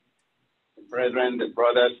brethren, the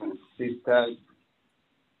brothers and sisters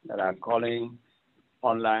that are calling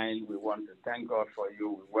online, we want to thank God for you.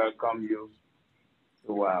 We welcome you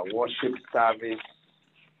to our worship service.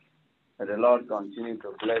 May the Lord continue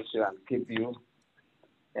to bless you and keep you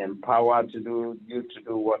empowered to do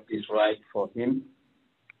what is right for Him.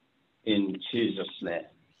 In Jesus' name.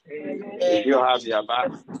 Amen. If you have your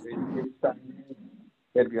Bible,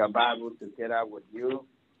 get your Bible together with you.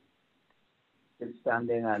 Keep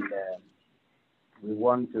standing, and we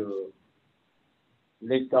want to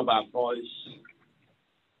lift up our voice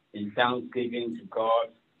in thanksgiving to God.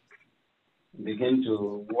 Begin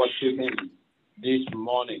to worship Him this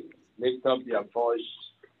morning. Lift up your voice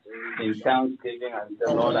in thanksgiving and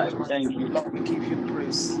say, Lord, I thank you. Lord, we give you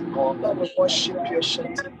praise. Lord, we worship your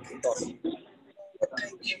shelter.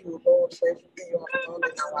 Thank you, Lord, for everything you have done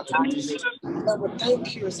in our lives. Lord, we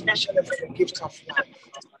thank you especially for the gift of life.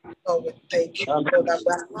 Lord, we thank you, Lord, that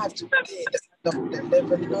we are alive today, the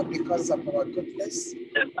level, not because of our goodness,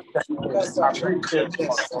 because of your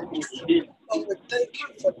kindness. Lord, we thank you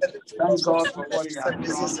for delivering us from sicknesses and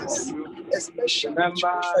diseases, especially for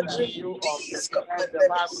doing these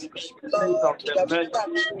pandemics. Lord, you have never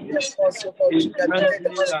brought us over to the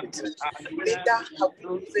hospital. Neither have we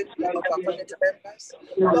even one of our family members.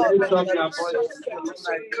 Lord, but you have been so faithful,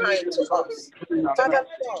 so kind to us. Father,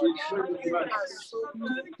 Lord, you are so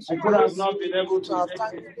good I could have not been able to our to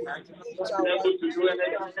family, to do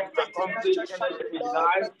anything, accomplish anything in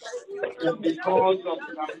life, and because of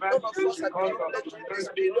your mercy, because of your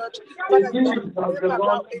mercy, it is of the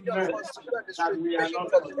Lord's mercy that we are not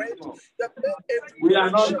consumed. We are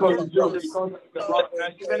not consumed because of the Lord's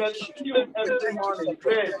mercy. Let us every morning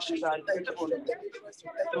pray with our faithfulness.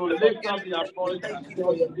 So lift up your voice and thank you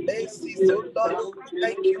for your mercy, so Lord.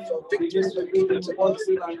 Thank you for victories you've given to us,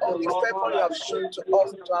 all the favor you have shown to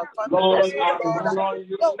us, to our families, Lord,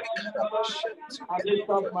 we can appreciate I lift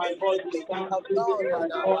up my voice everything you to have done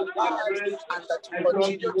in our lives and that you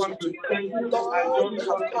continue to do. Lord, we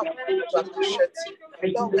have come to appreciate you.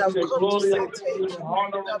 Lord, we have come to say thank you. We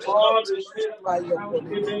have come to by your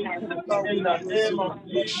holy name. Lord, we praise you,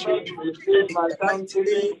 we worship you in the mighty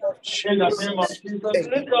name of Jesus. In the name of Jesus,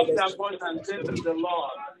 lift up your voice and say to the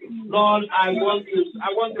Lord, Lord, I want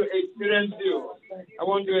to experience you. I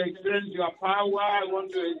want to experience your power. I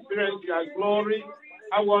want to experience your glory.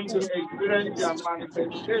 I want to experience your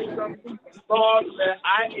manifestation. Lord, may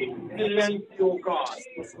I experience you, God.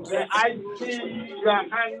 May I see your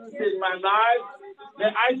hands in my life. May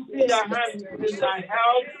I see your hands in my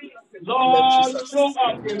health. Lord, show up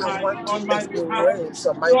on my behalf.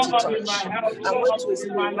 Show up in my health. Show up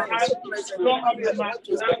in my life. Show up in my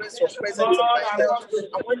finances. Lord, I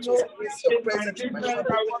want to see my business.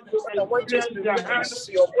 I want to experience your hands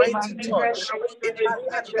in my business. I want to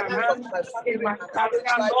experience your hands in my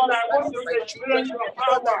career. Lord, I want to experience your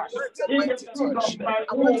power in the fruit of my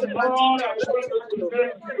womb. Lord, I want to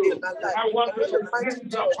experience you. I want to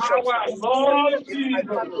experience your power. Lord Jesus,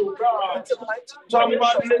 oh God.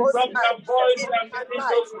 Somebody lift up your voice and begin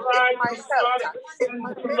to cry to God.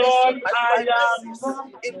 Lord,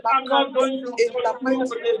 I'm not going to go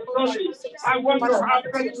with a story. I want to have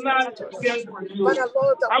personal experience with you.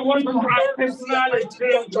 I want to have personal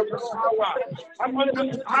experience with your power. I want to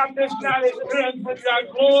have personal experience with your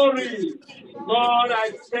glory. Lord,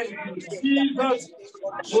 I thank you. Jesus,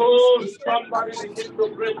 oh, somebody begin to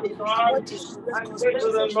pray to God and say to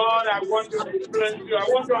the Lord, I want to experience you. I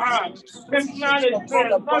want to have personal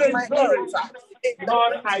experience, not a story.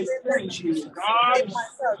 Lord, I thank you, God.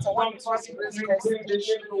 Somebody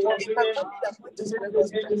begin to walk in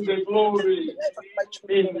the glory.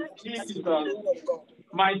 In Jesus'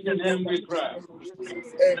 mighty name we pray.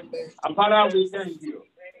 And Father, we thank you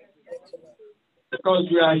because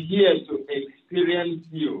we are here to experience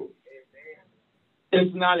you.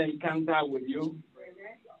 Personal encounter with you,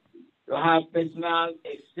 to have personal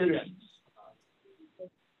experience.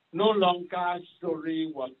 No longer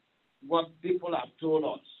story what people have told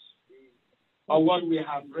us or what we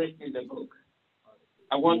have read in the book.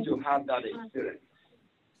 I want to have that experience.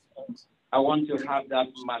 I want to have that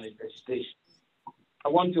manifestation. I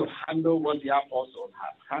want to handle what the apostles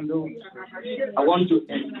have handled. I want to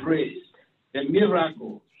embrace the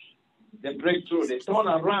miracles, the breakthrough, the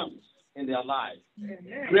turnarounds in their life.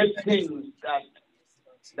 Great things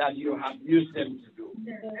that you have used them to do.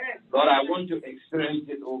 Lord, I want to experience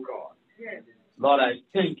it, oh God. Lord, I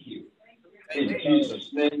thank you. In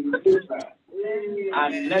Jesus' name,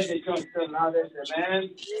 and let the church say loudest, amen.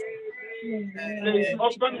 Please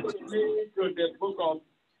open with me to the book of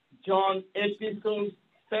John, Epistle,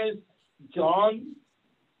 First John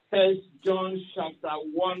chapter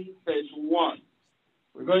 1, verse 1.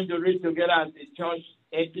 We're going to read together as the church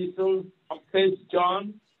epistle of 1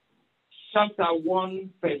 John, chapter 1,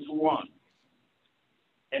 verse 1.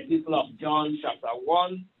 Epistle of John, chapter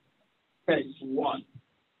 1, verse 1.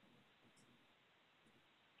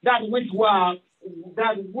 That which was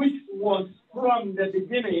from the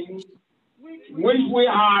beginning, which we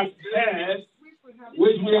have heard,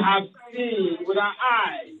 which we have seen with our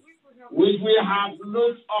eyes, which we have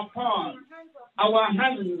looked upon. Our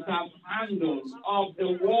hands have handled of the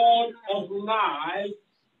word of life,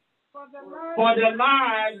 for the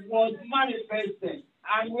life was manifested,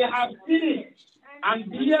 and we have seen it, and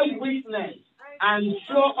bear witness, and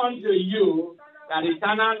show unto you that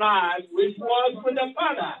eternal life which was with the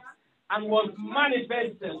Father, and was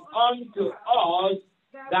manifested unto us,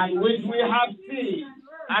 that which we have seen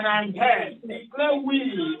and have heard, declare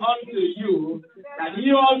we unto you, that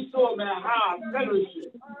ye also may have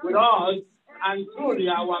fellowship with us, and truly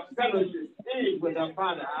our fellowship is with the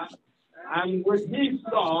Father and with his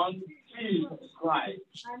Son, Jesus Christ.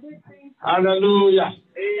 Hallelujah.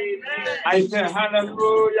 Amen. I say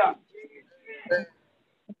hallelujah.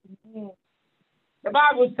 The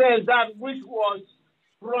Bible says that which was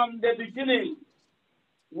from the beginning,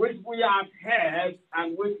 which we have heard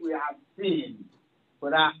and which we have seen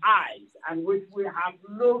with our eyes, and which we have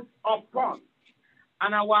looked upon,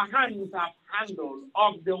 and our hands have handled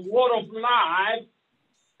of the word of life,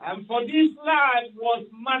 and for this life was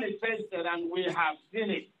manifested, and we have seen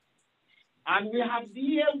it. And we have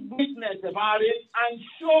bear witness about it, and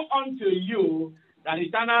show unto you that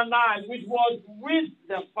eternal life which was with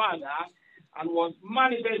the Father, and was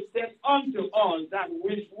manifested unto us, that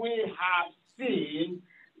which we have seen,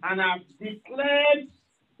 and have declared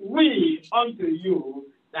we unto you,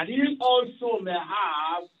 that you also may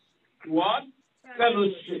have what?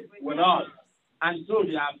 Fellowship with us. And so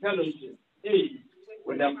our fellowship is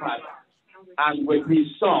with the Father and with his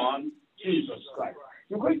Son, Jesus Christ.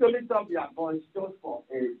 You're going to lift up your voice just for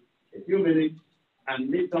a few minutes, and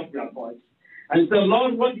lift up your voice and say,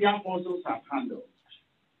 Lord, what the apostles have handled,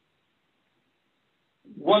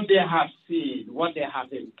 what they have seen, what they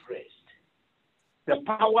have embraced, the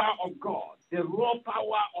power of God, the raw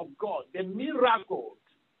power of God, the miracle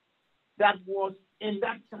that was in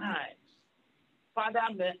that time. Father,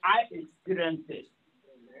 may I experience it.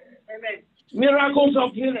 Amen. Miracles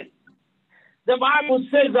of healing. The Bible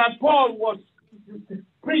says that Paul was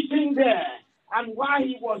preaching there, and while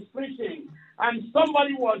he was preaching, and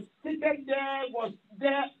somebody was seated there, was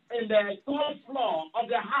there in the third floor of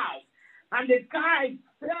the house, and the guy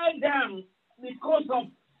fell down because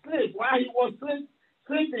of sleep. While he was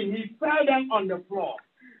sleeping, he fell down on the floor.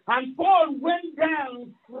 And Paul went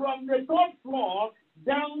down from the third floor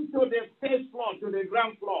down to the first floor, to the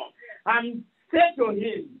ground floor, and said to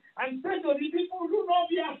him, and said to the people, do not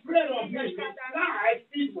be afraid of me.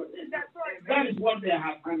 That is what they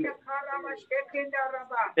have handled.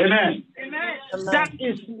 Amen. Amen. That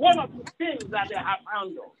is one of the things that they have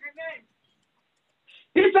handled. Amen.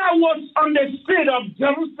 Peter was on the street of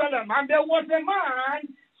Jerusalem, and there was a man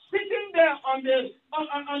sitting there on the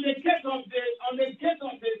gate of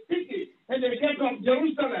the city, in the gate of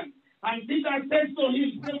Jerusalem. And Peter says to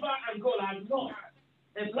him, silver and gold I have not.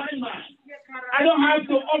 A blind man. I don't have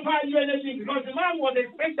to offer you anything, because the man was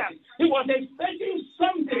expectant. He was expecting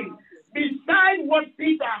something beside what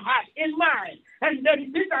Peter had in mind. And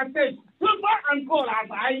then Peter says, silver and gold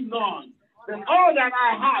have I none. Then all that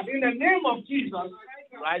I have, in the name of Jesus,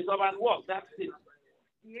 rise up and walk. That's it.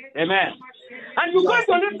 Amen. And you're going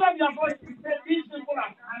to lift up your voice and say, these people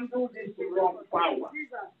have handled this raw power.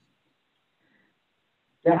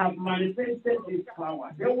 They have manifested this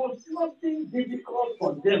power. There was nothing difficult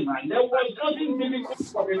for them, and there was nothing difficult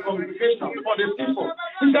for the congregation, for the people.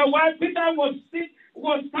 And while Peter was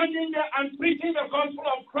standing there and preaching the gospel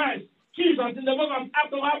of Christ, Jesus, in the book of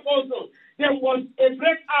Acts of Apostles, there was a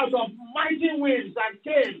breakout of mighty winds that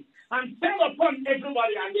came and fell upon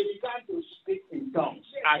everybody, and they began to speak in tongues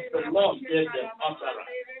as the Lord gave them utterance.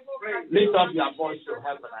 Lift up your voice to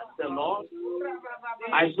heaven and say, Lord,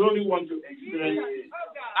 I truly want to experience it.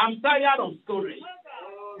 I'm tired of stories.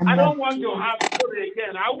 I don't want to have story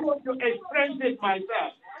again. I want to experience it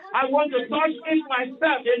myself. I want to touch it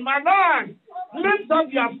myself in my life. Lift up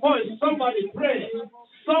your voice. Somebody pray.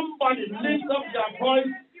 Somebody lift up your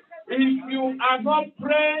voice. If you are not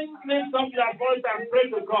praying, lift up your voice and pray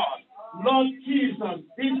to God. Lord Jesus,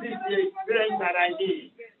 this is the experience that I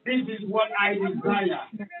need. This is what I desire.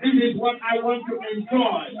 This is what I want to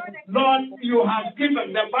enjoy. Lord, you have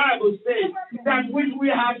given, the Bible says, that which we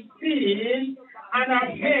have seen and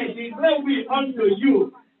have heard, declare we unto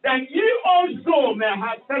you, that you also may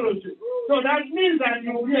have fellowship So that means that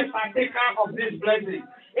you will be a partaker of this blessing.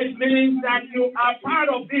 It means that you are part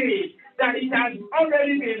of it, that it has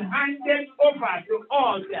already been handed over to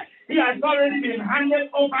us. It has already been handed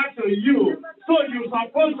over to you. So you're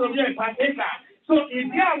supposed to be a partaker. So if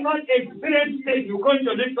you have not experienced it, you're going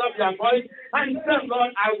to lift up your voice and say,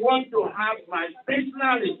 Lord, I want to have my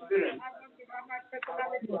personal experience.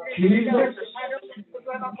 Jesus,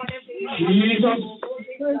 Jesus,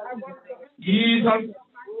 Jesus,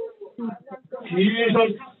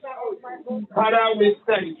 Jesus. Father, we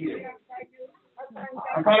thank you.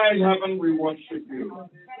 Father in heaven, we worship you.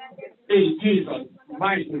 In Jesus'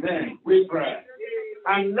 mighty name, we pray.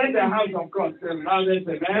 And let the house of God say loudest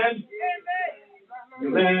amen.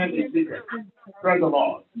 Amen is seated. Praise the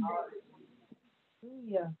Lord.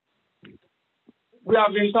 We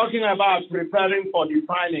have been talking about preparing for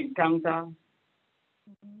divine encounter.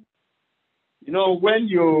 You know, when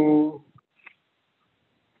you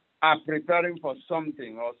are preparing for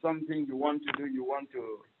something or something you want to do, you want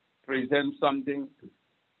to present something.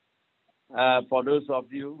 For those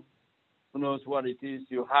of you who knows what it is,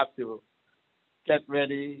 you have to get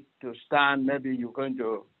ready to stand. Maybe you're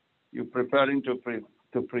preparing to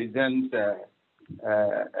present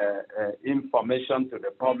information to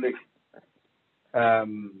the public.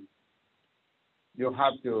 You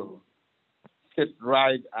have to sit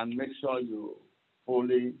right and make sure you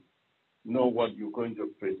fully know what you're going to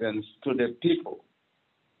present to the people.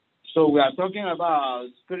 So we are talking about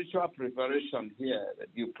spiritual preparation here, that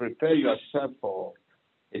you prepare yourself for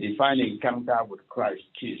a divine encounter with Christ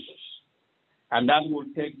Jesus. And that will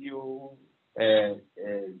take you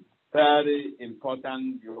very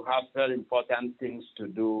important, you have very important things to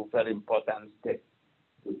do, very important steps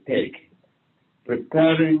to take.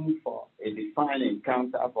 Preparing for a divine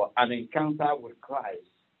encounter, for an encounter with Christ,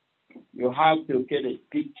 you have to get a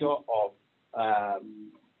picture of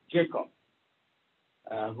Jacob,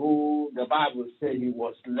 who the Bible says he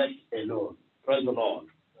was left alone. Praise the Lord.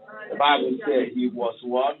 The Bible says he was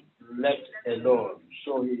what? Left alone.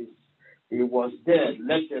 So he was there,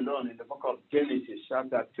 left alone in the book of Genesis,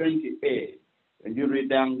 chapter 28. And you read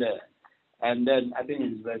down there. And then I think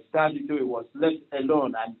in verse 32, he was left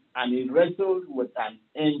alone and he wrestled with an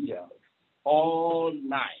angel all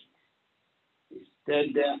night. He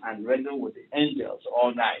stayed there and wrestled with the angels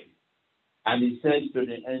all night. And he said to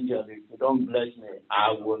the angel, if you don't bless me,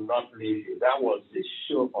 I will not leave you. That was the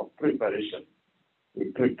show of preparation. He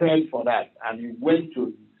prepared for that and he went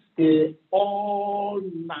to stay all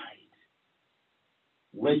night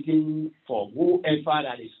waiting for whoever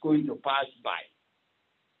that is going to pass by.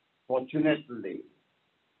 Fortunately,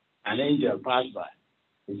 an angel passed by.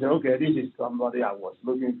 He said, okay, this is somebody I was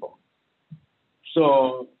looking for.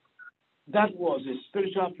 So that was a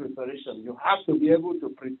spiritual preparation. You have to be able to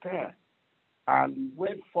prepare and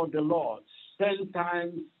wait for the Lord. Spend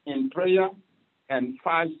time in prayer and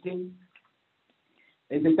fasting.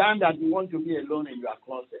 It's the time that you want to be alone in your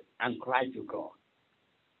closet and cry to God.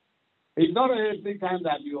 It's not every time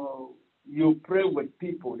that you pray with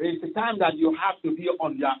people. There's a time that you have to be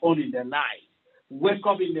on your own in the night. Wake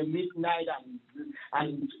up in the midnight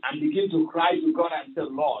and begin to cry to God and say,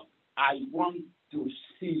 Lord, I want to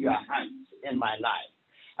see your hands in my life.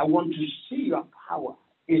 I want to see your power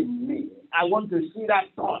in me. I want to see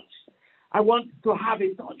that touch. I want to have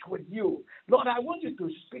a touch with you. Lord, I want you to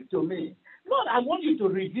speak to me. Lord, I want you to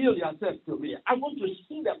reveal yourself to me. I want to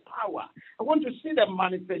see the power. I want to see the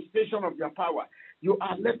manifestation of your power. You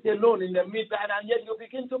are left alone in the midnight and yet you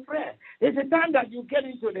begin to pray. It's a time that you get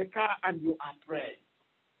into the car and you are praying.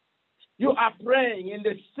 You are praying in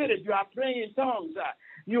the spirit. You are praying in tongues.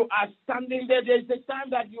 You are standing there. There's a time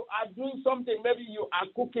that you are doing something. Maybe you are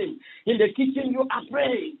cooking. In the kitchen, you are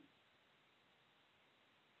praying.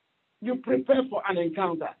 You prepare for an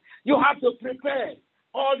encounter. You have to prepare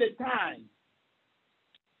all the time.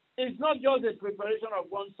 It's not just a preparation of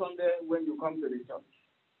one Sunday when you come to the church.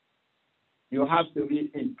 You have to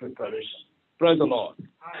be in preparation. Praise the Lord.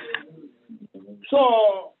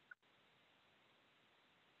 So,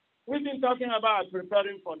 we've been talking about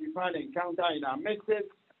preparing for divine encounter in our message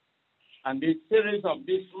and this series of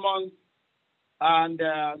this month. And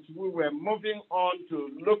we were moving on to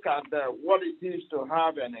look at what it is to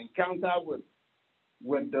have an encounter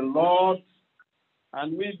with the Lord.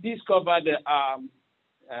 And we discovered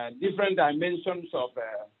different dimensions of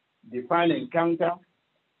divine encounter.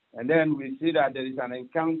 And then we see that there is an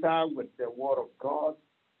encounter with the Word of God.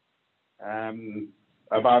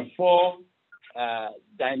 About 4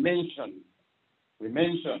 dimensions we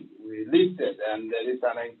listed. And there is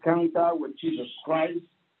an encounter with Jesus Christ,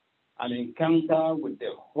 an encounter with the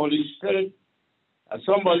Holy Spirit,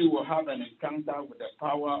 Somebody will have an encounter with the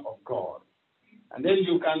power of God. And then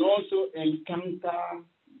you can also encounter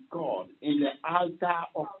God in the altar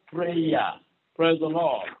of prayer. Praise the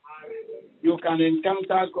Lord. You can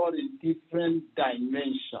encounter God in different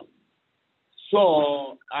dimensions.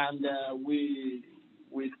 So, and we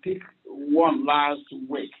picked one last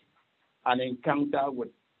week, an encounter with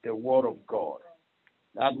the Word of God.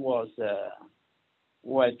 That was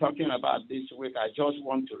we're talking about this week. I just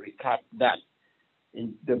want to recap that.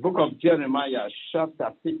 In the book of Jeremiah,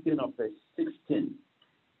 chapter 15 of verse 16.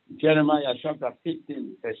 Jeremiah chapter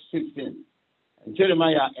 15, verse 16. And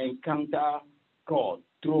Jeremiah encountered God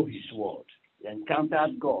through his word. He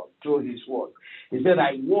encountered God through his word. He said,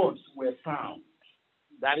 thy words were found.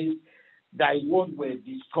 That is, thy words were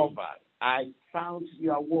discovered. I found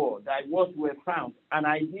your word. Thy words were found, and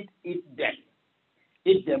I did eat them.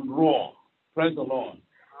 Eat them raw. Praise the Lord.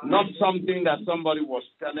 Not something that somebody was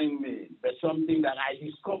telling me, but something that I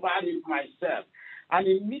discovered it myself. And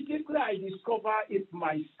immediately I discovered it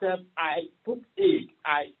myself, I put it,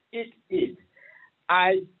 I ate it.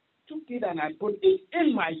 I took it and I put it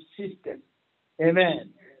in my system. Amen.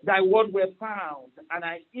 Thy word were found, and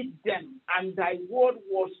I eat them, and thy word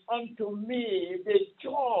was unto me the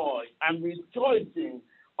joy and rejoicing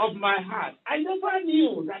of my heart. I never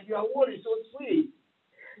knew that your word is so sweet.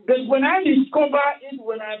 But when I discovered it,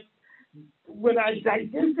 when I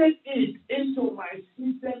digested it into my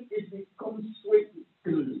system, it becomes sweet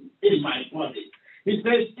in my body. It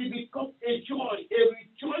says it becomes a joy, a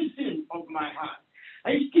rejoicing of my heart.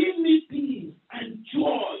 It gives me peace and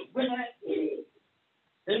joy when I eat.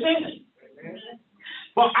 Amen. Amen.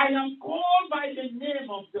 For I am called by the name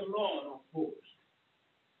of the Lord of hosts.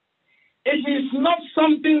 It is not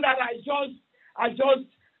something that I just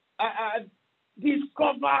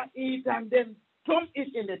discover it and then throw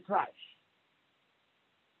it in the trash.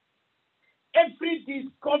 Every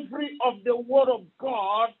discovery of the Word of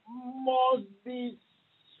God must be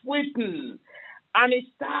sweetened, and it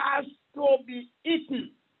has to be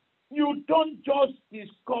eaten. You don't just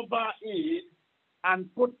discover it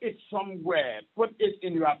and put it somewhere, put it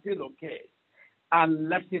in your pillowcase and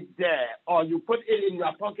left it there, or you put it in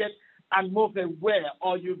your pocket and move away,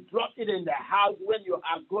 or you drop it in the house when you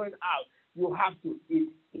are going out. You have to eat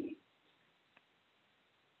it.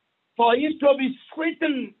 For it to be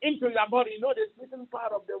sweetened into your body, you know the sweetened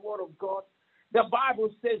part of the Word of God? The Bible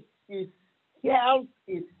says is health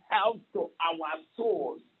to our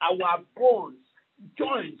souls, our bones,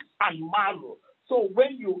 joints, and marrow. So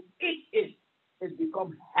when you eat it, it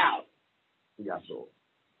becomes health to your soul.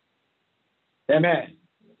 Amen.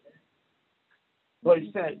 So he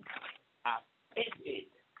said, I ate it.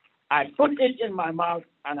 I put it in my mouth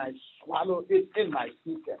and I swallowed it in my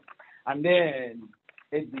system. And then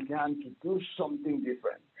it began to do something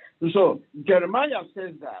different. So Jeremiah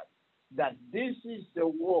says that this is the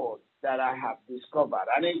word that I have discovered,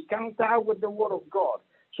 an encounter with the word of God.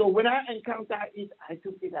 So when I encountered it, I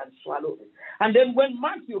took it and swallowed it. And then when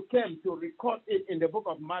Matthew came to record it in the book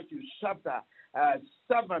of Matthew, chapter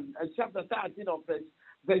 13 of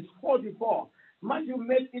verse 44, Matthew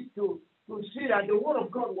made it to see that the word of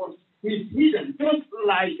God is hidden. Just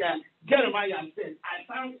like Jeremiah said, I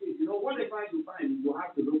found it. You know, whatever you find, you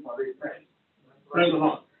have to look for it first. Praise the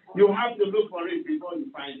Lord. You have to look for it before you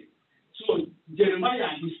find it. So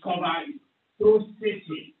Jeremiah discovered it through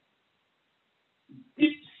searching.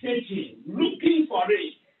 Deep searching, looking for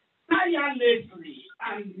it tirelessly,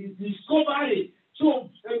 and he discovered it. So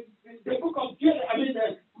the book of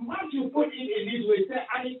Matthew put it in this way, said,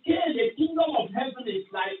 and again the kingdom of heaven is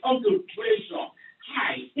like unto treasure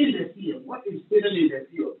high in the field. What is hidden in the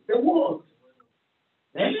field? The word.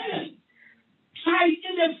 Amen. High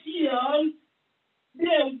in the field,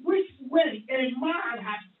 there which when a man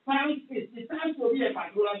has found it has to be a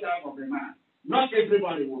particular type of a man. Not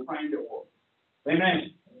everybody will find the word.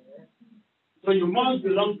 Amen. So you must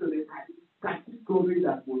belong to the category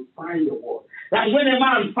that will find the word. That when a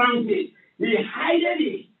man found it, he hid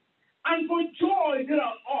it, and for joy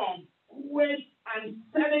thereof went and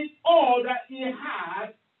selling all that he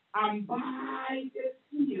had and buy the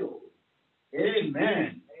field. Amen.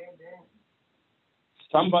 Amen.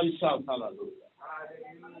 Somebody shout hallelujah.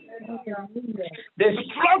 The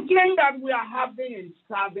struggling that we are having in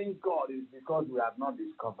serving God is because we have not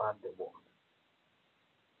discovered the word.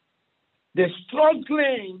 The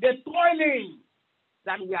struggling, the toiling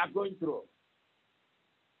that we are going through.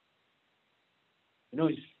 You know,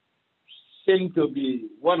 it seems to be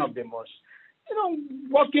one of the most,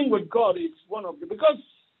 working with God is one of the, because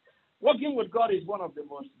working with God is one of the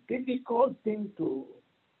most difficult things to,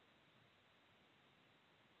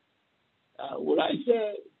 would I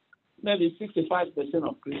say, maybe 65%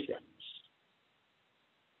 of Christians,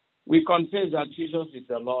 we confess that Jesus is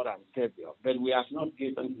the Lord and Savior, but we have not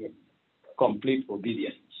given him complete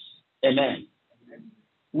obedience. Amen.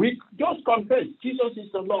 We just confess Jesus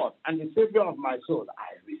is the Lord and the Savior of my soul.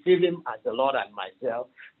 I receive him as the Lord and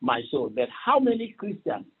my soul. But how many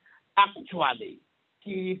Christians actually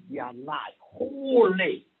give their life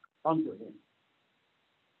wholly unto him?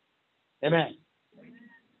 Amen.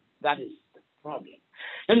 That is the problem.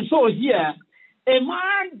 And so here, a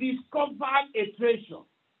man discovered a treasure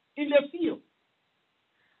in the field.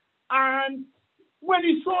 And when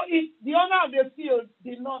he saw it, the owner of the field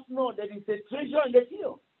did not know that it's a treasure in the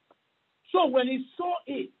field. So when he saw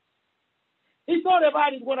it, he thought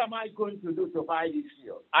about it, what am I going to do to buy this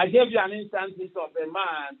field? I gave you an instance of a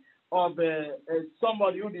man, of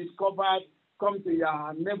somebody who discovered, come to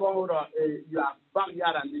your neighborhood or your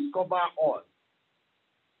backyard and discover oil.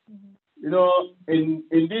 You know, in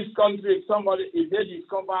this country, if they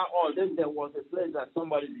discover oil, then there was a place that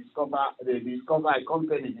they discover a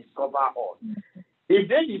company discover oil. If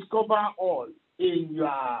they discover oil in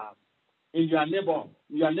your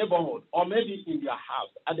neighborhood, or maybe in your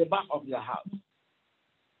house, at the back of your house,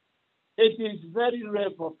 it is very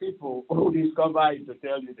rare for people who discover it to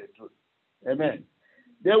tell you the truth. Amen.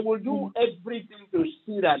 They will do everything to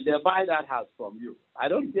see that they buy that house from you. I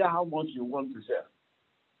don't care how much you want to sell.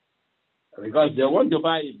 Because they want to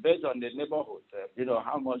buy it based on the neighborhood,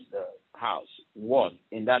 how much the house was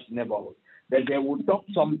in that neighborhood. But they will talk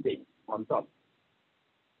something on top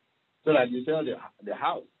so that you sell the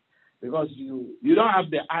house. Because you don't have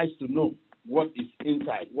the eyes to know what is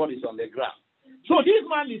inside, what is on the ground. So this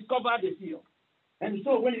man discovered the field. And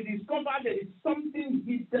so when he discovered there is something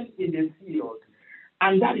hidden in the field,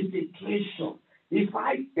 and that is a treasure. If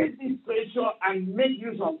I take this treasure and make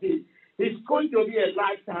use of it, it's going to be a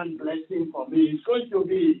lifetime blessing for me. It's going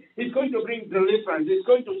to bring deliverance. It's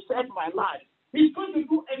going to save my life. It's going to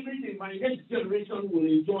do everything. My next generation will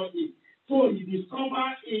enjoy it. So he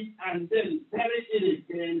discovered it and then buried it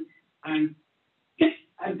again and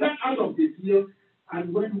got out of the field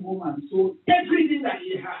and went home and sold everything that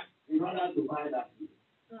he had in order to buy that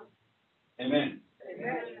field. Amen.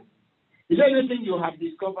 Amen. Is there anything you have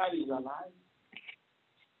discovered in your life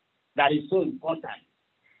that is so important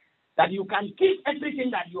that you can keep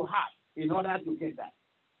everything that you have in order to get that?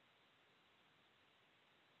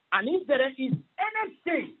 And if there is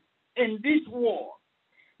anything in this world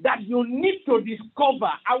that you need to discover,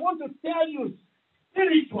 I want to tell you,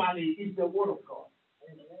 spiritually is the Word of God.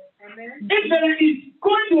 Amen. If there is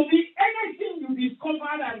going to be anything you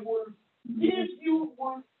discover that will give you,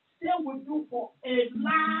 will stay with you for a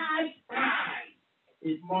lifetime,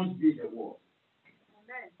 it must be the Word.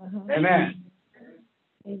 Amen. Amen.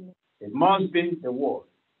 Amen. It must be the Word,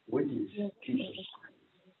 which is Jesus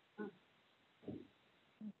Christ.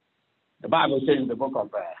 The Bible says in the book of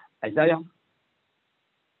Isaiah,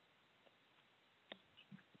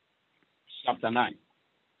 chapter 9,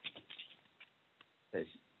 says,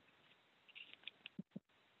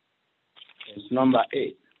 it's number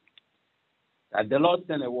 8, that the Lord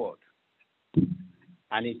sent a word,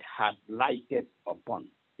 and it had lighted upon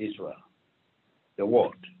Israel. The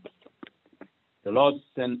word. The Lord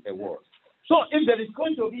sent a word. So if there is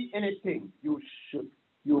going to be anything you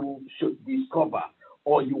should discover,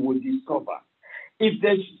 or you will discover, if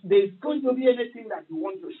there's going to be anything that you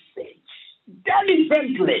want to search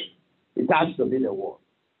diligently, it has to be the word.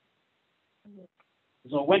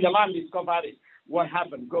 So when the man discovered it, what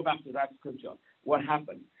happened? Go back to that scripture. What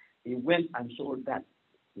happened? He went and sold that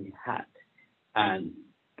he had and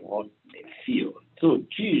bought the field. So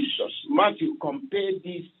Jesus, Matthew compared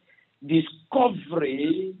this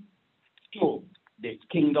discovery to the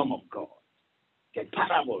kingdom of God, the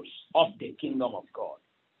parables of the kingdom of God,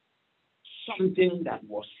 something that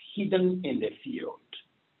was hidden in the field.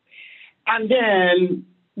 And then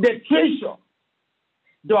the treasure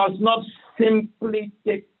does not simply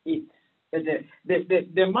take it.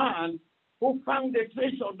 The man who found the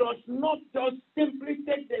treasure does not just simply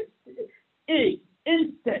take it.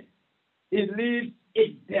 Instead, he leaves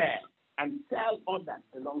it there and sell all that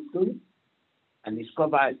belongs to him and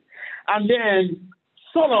discover it. And then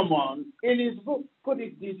Solomon, in his book, put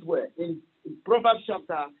it this way, in Proverbs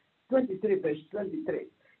chapter 23, verse 23.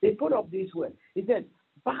 He put up this way. He said,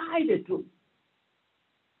 buy the truth.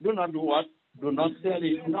 Do not do what? Do not sell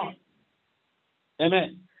it not.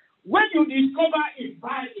 Amen. When you discover it,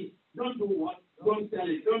 buy it. Don't do what? Don't sell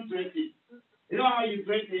it. Don't trade it. You know how you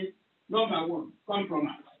trade it? Number one,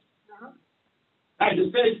 compromise. That's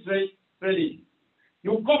the first trading.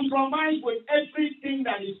 You compromise with everything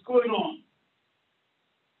that is going on.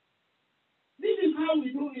 This is how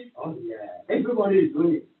we do it. Oh, yeah. Everybody is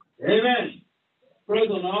doing it. Amen. Praise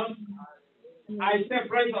the Lord. I say,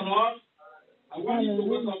 praise the Lord. I want you to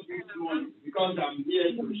wake up this morning because I'm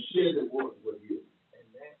here to share the word with you.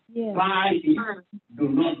 Yes. Buy it. Do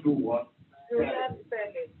not do what? Do not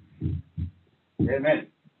sell it. Amen.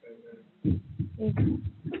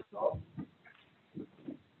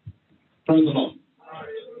 Praise the Lord.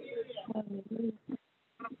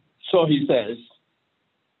 So he says,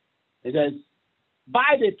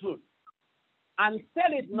 buy the truth and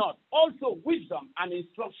sell it not. Also wisdom and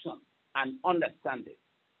instruction and understanding.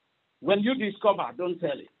 When you discover, don't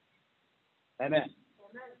sell it. Amen.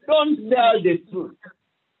 Don't sell the truth.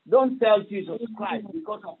 Don't sell Jesus Christ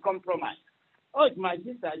because of compromise. Oh, it's my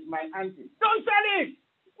sister, it's my auntie. Don't sell it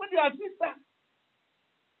with your sister.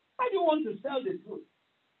 How do you want to sell the truth?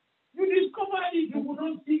 You discover it, you will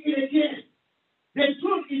not see it again. The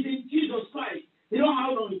truth is in Jesus Christ. You know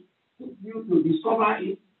how long it took you to discover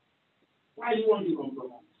it? Why do you want to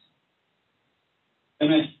compromise?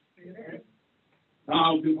 Amen.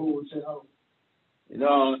 Now people will say, oh, you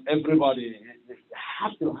know, everybody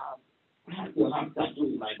have to have tattoo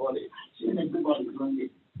in my body. I've seen everybody doing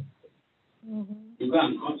it. Mm-hmm. You go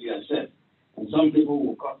and cut yourself. And some people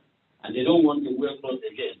will cut and they don't want to wear clothes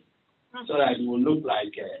again. So that it will look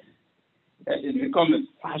like it become a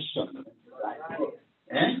fashion.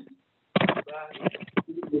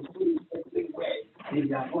 They put it everywhere in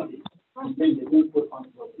their body. And then they don't put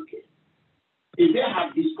on clothes again. If they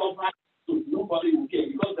have discovered truth, nobody will care.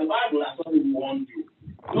 Because the Bible has already warned you.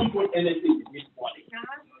 Don't put anything in this body.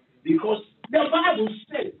 Because the Bible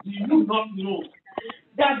says, do you not know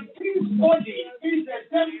that this body is the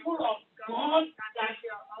temple of God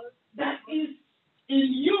that is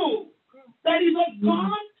in you? That is of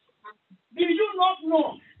God? Did you not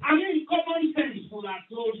know? I mean, common sense would have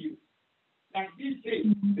told you that this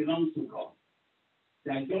thing belongs to God.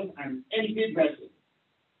 They are just an empty vessel.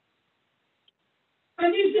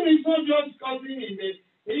 And this thing is not just causing in the,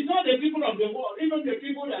 it's not the people of the world, even the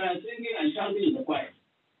people that are singing and shouting in the choir.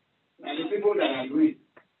 And the people that are doing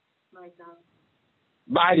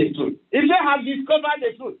by the truth. If they have discovered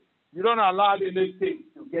the truth, you don't allow anything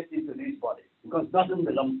to get into this body because it doesn't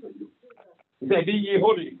belong to you. He said, be ye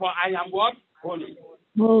holy, for I am what? Holy.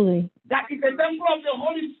 Holy. That is the temple of the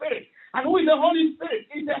Holy Spirit. And who is the Holy Spirit?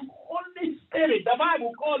 It's the Holy Spirit. The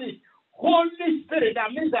Bible calls it Holy Spirit.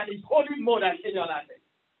 That means that it's holy more than any other thing.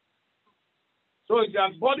 So if your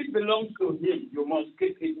body belongs to Him, you must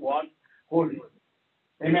keep it what? Holy.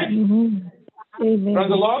 Amen. Mm-hmm. Amen. Praise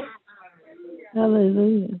the Lord.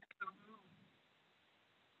 Hallelujah.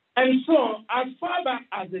 And so, as far back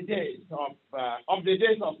as the days of the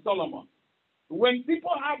days of Solomon, when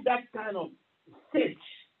people have that kind of search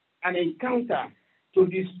and encounter to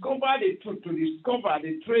discover the truth, to discover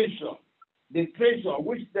the treasure,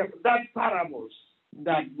 which that parables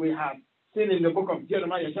that we have seen in the book of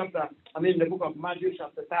Jeremiah the book of Matthew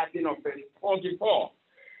chapter 13 of verse 44,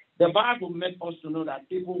 the Bible makes us to know that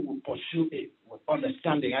people will pursue it with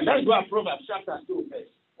understanding. And that's why Proverbs chapter 2 verse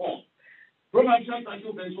 4. Proverbs chapter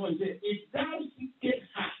 2 verse 1 says, if thou seekest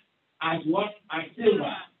her as what? As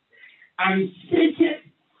silver, and seekest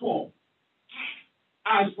for,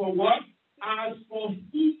 as for what? As for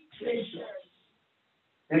his treasures.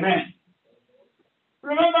 Amen.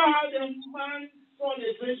 Remember how the man saw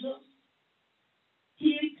the treasures?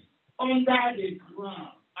 Hid under the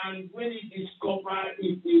ground. And when he discovered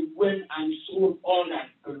it, he went and sold all that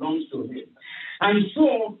belongs to him. And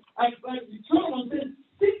so, as Solomon said,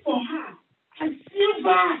 seek for her as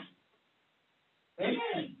silver.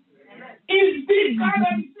 Amen. It's bigger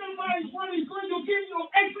than silver is what is going to give you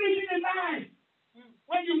everything in life.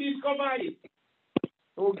 When you discover it,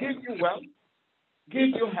 it will give you wealth, give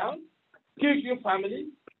you health, give you family,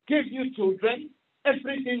 give you children,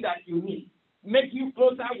 everything that you need. Make you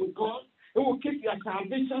closer with God. It will keep your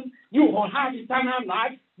salvation. You will have eternal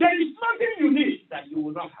life. There is nothing you need that you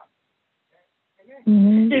will not have.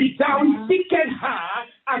 Mm-hmm. If thou seekest her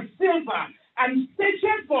as silver and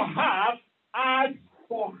searchest for her as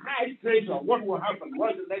for high treasure, what will happen?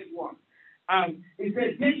 What's the next one? It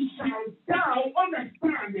says, then shalt thou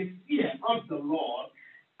understand the fear of the Lord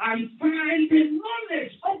and find the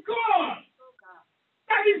knowledge of God.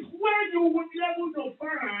 That is where you will be able to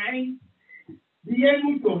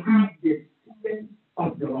have the fear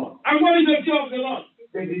of the Lord. And what is the fear of the Lord?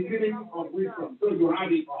 The beginning of wisdom. So you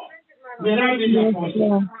have it all. May that be your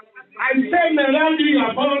portion. I say, may that be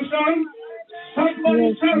your portion.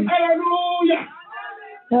 Somebody say, hallelujah.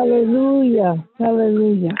 Hallelujah.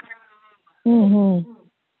 Hallelujah. Mm-hmm.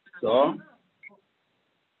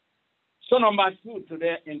 So number 2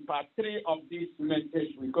 today, in part 3 of this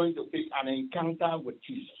message, we're going to pick an encounter with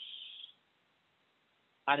Jesus.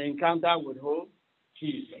 An encounter with who?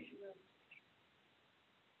 Jesus.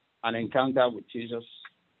 An encounter with Jesus.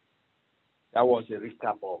 That was a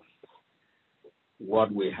recap of what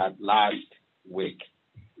we had last week.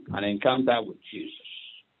 An encounter with Jesus.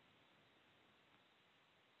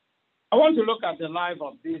 I want to look at the life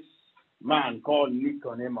of this man called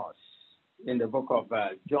Nicodemus in the book of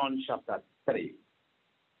John chapter 3.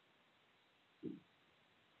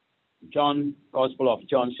 Gospel of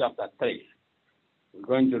John chapter 3. We're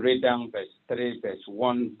going to read down verse 3, verse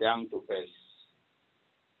 1 down to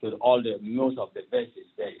most of the verses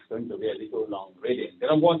there. It's going to be a little long reading.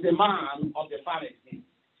 There was a man of the Pharisees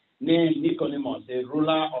named Nicodemus, a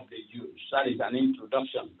ruler of the Jews. That is an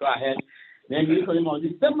introduction. Go ahead. Named Nicodemus.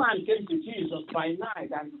 The same man came to Jesus by night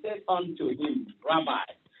and said unto him, Rabbi,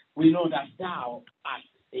 we know that thou art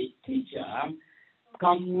a teacher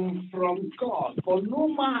come from God, for no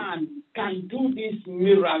man can do this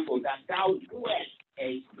miracle that thou doest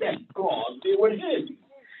except God be with him.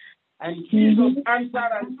 And Jesus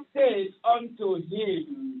answered and said unto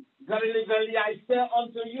him, Verily, verily, I say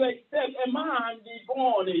unto you, except a man be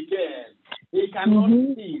born again, he cannot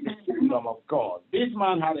see the kingdom of God. This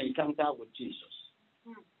man had an encounter with Jesus.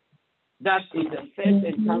 That is the first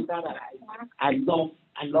encounter that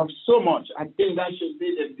I love so much. I think that should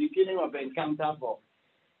be the beginning of an encounter for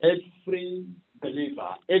every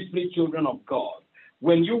believer, every children of God.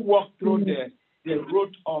 When you walk through the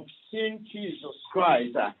road of seeing Jesus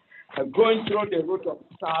Christ, going through the road of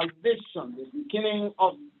salvation, the beginning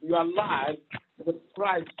of your life with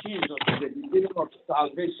Christ Jesus is the beginning of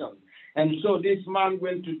salvation. And so this man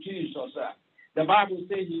went to Jesus. The Bible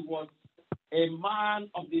says he was a man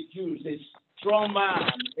of the Jews, a strong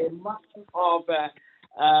man, a man of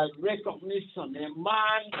recognition, a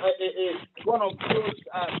man, one of those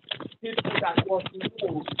people that was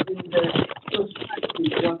known in the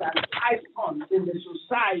society, was an icon in the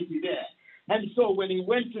society there. And so when he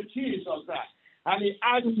went to Jesus and he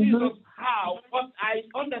asked Jesus how, but I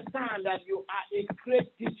understand that you are a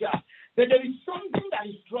great teacher, but there is something that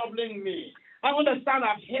is troubling me. I understand,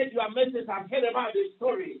 I've heard your message, I've heard about the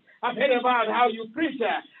story, I've heard about how you preach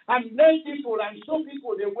and learn people and show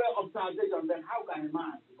people the way of salvation. Then how can a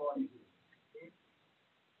man be born again?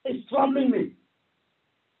 It's troubling me.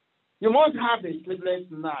 You must have a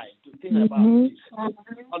sleepless night to think about this.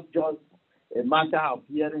 Not just a matter of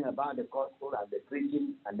hearing about the gospel and the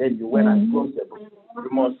preaching, and then you went and closed the book.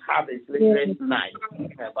 You must have a sleepless night to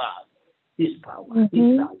think about his power,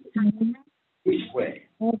 his salvation, his way,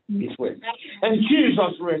 his way. And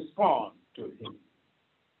Jesus responded to him.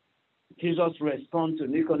 Jesus responded to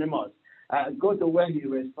Nicodemus. Go to where he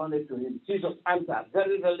responded to him. Jesus answered,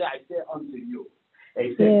 Very, very, I say unto you,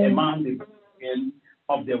 except a man be born again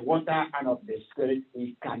of the water and of the Spirit,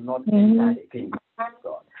 he cannot enter the kingdom of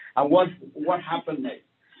God. And what happened next?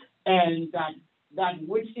 And that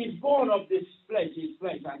which is born of this flesh is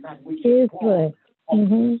flesh, and that which is born of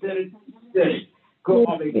the Spirit is spirit. Go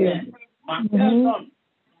up again. My son,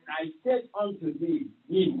 I said unto thee,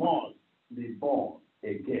 ye must be born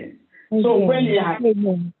again. So when he had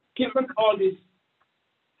given all this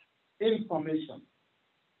information,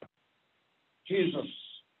 Jesus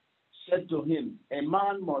said to him, a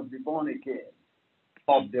man must be born again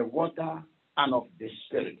of the water and of the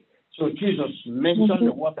Spirit. So Jesus mentioned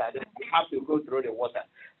the water. Then we have to go through the water.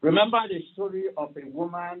 Remember the story of a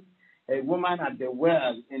woman at the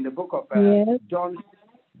well in the book of John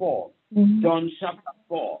 4, John chapter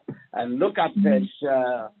 4, and look at verse.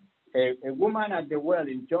 A woman at the well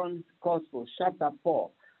in John's Gospel, chapter 4.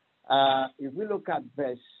 If we look at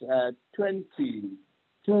verse 20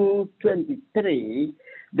 to 23,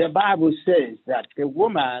 the Bible says that the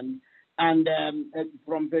woman, and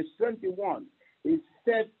from verse 21, it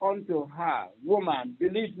said unto her, Woman,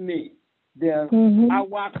 believe me, the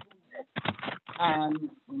hour and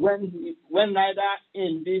when neither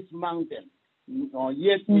in this mountain nor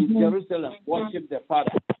yet in Jerusalem worship the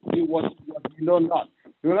Father, he was not.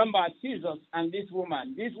 Remember Jesus and this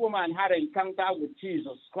woman. This woman had an encounter with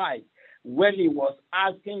Jesus Christ when he was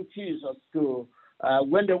asking Jesus to,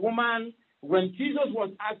 when Jesus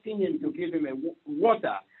was asking him to give him a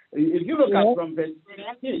water. If you look at from verse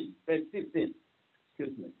 15,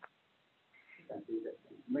 excuse me.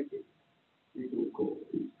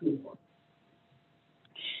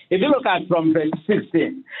 If you look at from verse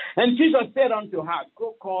 16, and Jesus said unto her,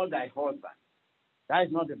 Go call thy husband. That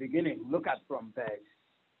is not the beginning. Look at from verse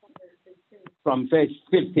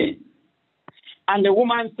 15. And the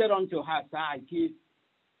woman said unto her, Sir,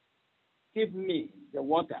 give me the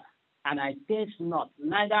water, and I taste not,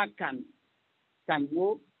 neither can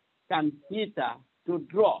can Peter to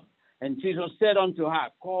draw? And Jesus said unto her,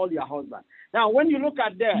 call your husband. Now, when you look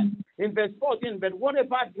at there in verse 14, but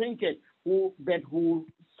whosoever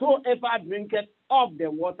drinketh of the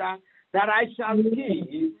water that I shall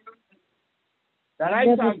give,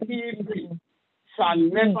 shall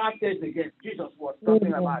never taste again. Jesus was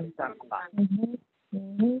talking about eternal life.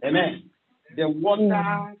 Amen. The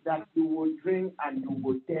water that you will drink and you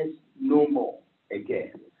will taste no more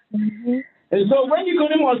again. And so when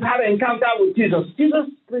Nicodemus had an encounter with Jesus,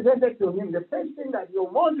 Jesus presented to him the first thing that you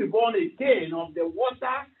must be born again of the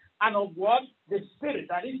water and of what? The Spirit.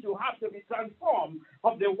 That is, you have to be transformed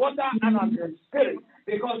of the water and of the Spirit.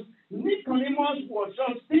 Because Nicodemus was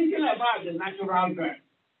just thinking about the natural birth.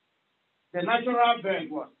 The natural birth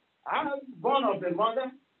was, I'm born of the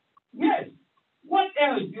mother. Yes. What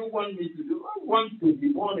else do you want me to do? I want to be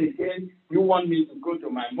born again. You want me to go to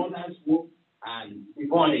my mother's womb and be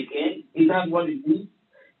born again? Is that what it means?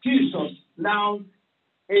 Jesus now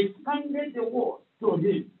expanded the word to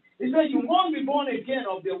him. He said, you must be born again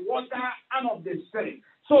of the water and of the Spirit.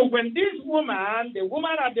 So when this woman, the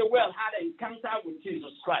woman at the well, had an encounter with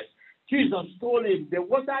Jesus Christ, Jesus told him, the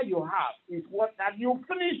water you have is what that you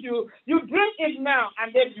finish, you drink it now,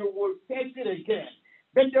 and then you will taste it again.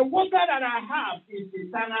 But the water that I have is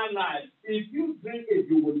eternal life. If you drink it,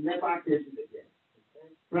 you will never taste it again.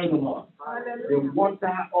 Praise the Lord. The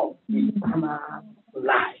water of eternal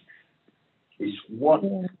life is what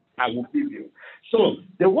I will give you. So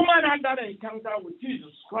the woman had that encounter with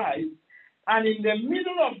Jesus Christ, and in the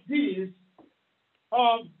middle of this,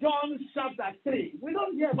 of John chapter 3, we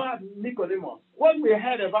don't hear about Nicodemus. What we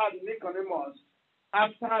heard about Nicodemus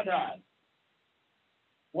after that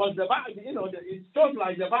was the Bible, it's just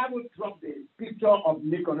like the Bible dropped the picture of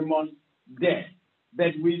Nicodemus there.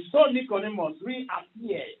 But we saw Nicodemus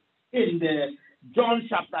reappear in the John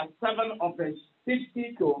chapter 7 of verse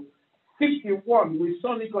 50 to 51. We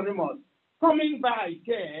saw Nicodemus coming back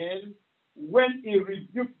again when he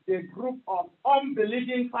rebuked the group of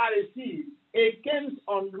unbelieving Pharisees against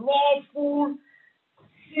unlawful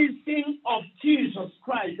seizing of Jesus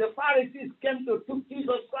Christ. The Pharisees came to take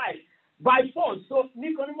Jesus Christ by force. So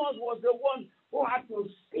Nicodemus was the one who had to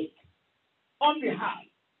speak on behalf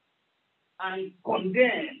and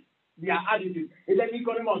condemn their attitude. And then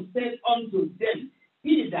Nicodemus said unto them,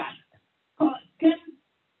 he that came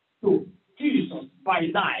to Jesus by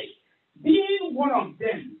night, being one of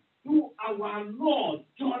them, do our Lord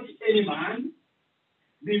judge any man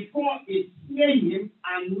before it hear him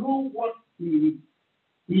and know what he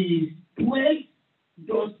is doing?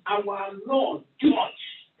 Does our Lord judge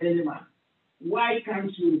any man? Why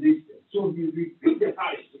can't you listen? So he rebuked the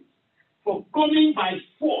Pharisees for coming by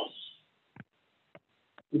force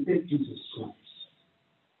to take Jesus Christ.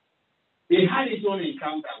 They had his own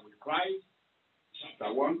encounter with Christ,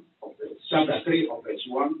 chapter 3 of verse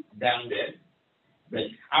 1, down there. But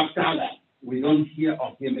after that, we don't hear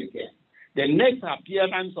of him again. The next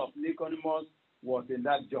appearance of Nicodemus was in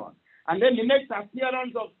that John. And then the next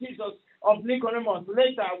appearance of Jesus, of Nicodemus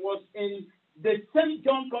later, was in the same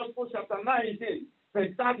John Gospel, chapter 19,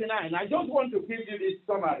 verse 39. I just want to give you this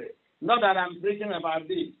summary. Not that I'm preaching about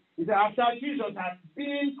this. It's after Jesus had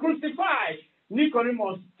been crucified,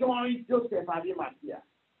 Nicodemus joined Joseph Arimathea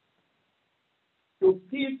to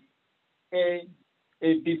give a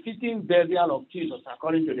befitting burial of Jesus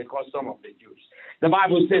according to the custom of the Jews. The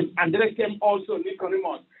Bible says, and there came also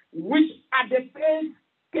Nicodemus, which at the first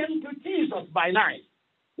came to Jesus by night.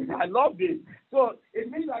 I love this. So it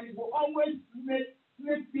means that it will always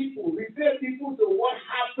refer people to what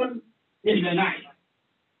happened in the night.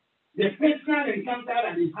 The personal encounter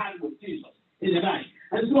that he had with Jesus in the night.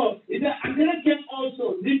 And so, and then came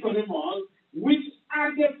also Nicodemus, which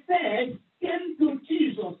at the first came to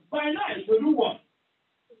Jesus by night to do what?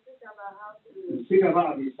 To speak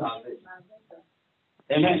about his salvation.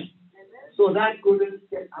 Amen. So that couldn't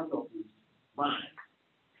get out of his mind.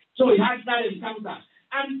 So he had that encounter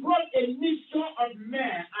and brought a mixture of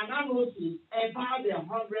myrrh and aloes about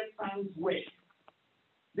 100 pounds weight.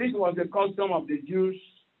 This was the custom of the Jews.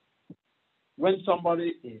 When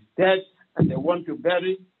somebody is dead and they want to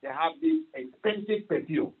bury, they have this expensive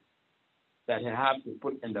perfume that they have to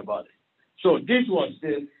put in the body. So this was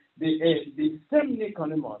the same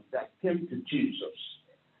Nicodemus that came to Jesus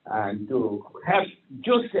and to have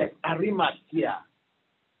Joseph Arimathea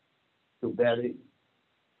to bury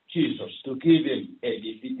Jesus, to give him a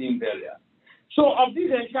befitting burial. So of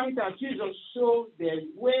this encounter, Jesus showed the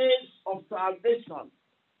ways of salvation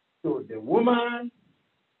to the woman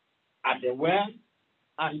at the well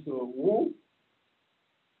and to who?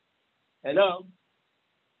 Hello?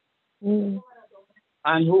 And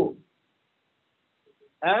who?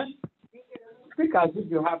 Speak as if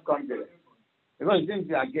you have confidence. Because it seems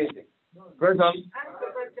you are getting. Person.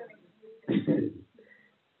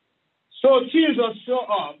 So Jesus showed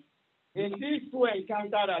up in these two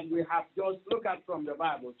encounters that we have just looked at from the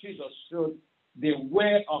Bible. Jesus showed the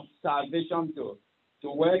way of salvation to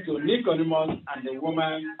Nicodemus and the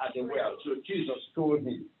woman at the well. So Jesus told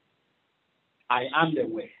him, I am the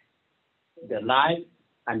way, the life,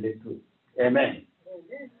 and the truth. Amen.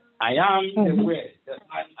 I am the way, the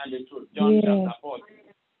life, and the truth. John chapter 14,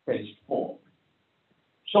 verse 4.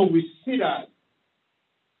 So we see that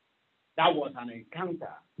was an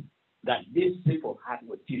encounter that these people had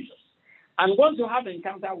with Jesus. And once you have an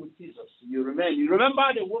encounter with Jesus, you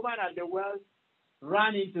remember the woman at the well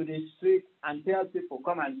ran into the street and tell people,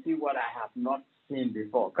 come and see what I have not seen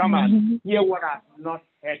before. Come and hear what I have not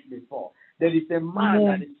heard before. There is a man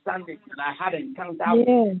that is standing, and I had an encounter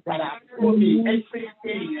with that has told me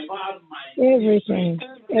everything about my everything.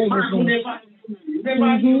 He never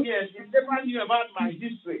knew about my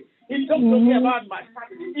history. He talked to me about my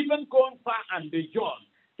family, even going far and beyond.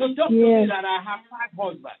 To talk to me that I have 5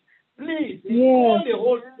 husbands. Please, he called the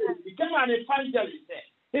whole street. He became an evangelist there.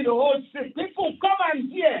 In the whole street, people come and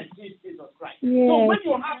hear Jesus Christ. So when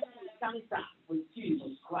you have an encounter with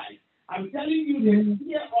Jesus Christ, I'm telling you, the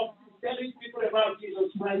fear of telling people about Jesus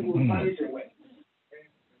Christ will vanish away.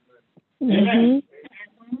 Amen.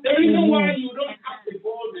 The reason why you don't have the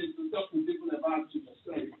boldness to talk to people about Jesus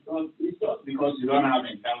Christ is not because you don't have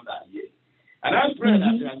an encounter yet. And I pray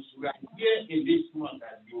that as we are here in this month,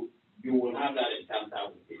 that you will have that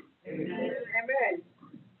encounter with him. Amen.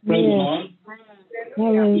 Praise the Lord.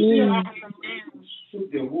 You see how you shoot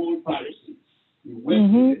the whole Pharisees. You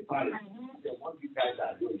went to the Pharisees. What you guys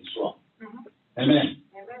are doing is wrong. Amen.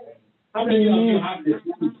 How many of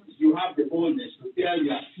you have the boldness to tell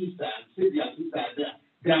your sister and say to your sister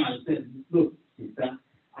down and say, look, sister,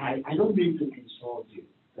 I don't mean to insult you,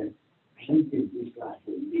 but I don't think this life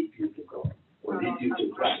will lead you to God, will lead you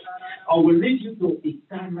to Christ, or will lead you to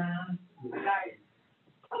eternal life.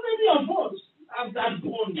 How many of us have that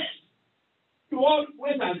boldness to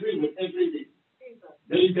always agree with everything?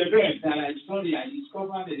 There is a verse that I study and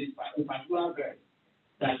discovered there is a particular verse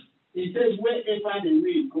that it says, wherever the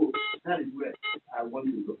wind goes, that is where I want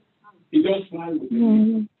to go. He just flies with the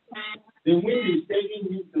wind. The wind is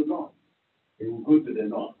taking him to north. He will go to the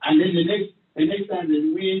north. And then the next time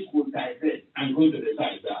the wind will divert and go to the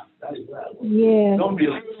south. That is where I want to go. Don't be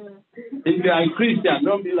like, if you are a Christian,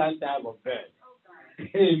 don't be like that of bird.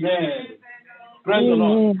 Amen. Praise the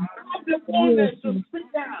Lord. Have the boldness to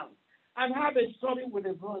sit down and have a study with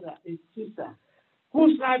a brother, a sister,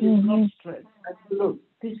 whose life is not straight. And look,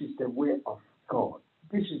 this is the way of God.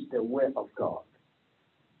 This is the way of God.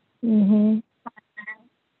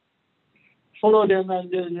 Follow them,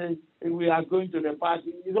 and we are going to the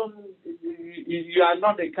party. You are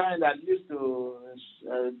not the kind that used to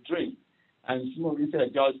drink and smoke. You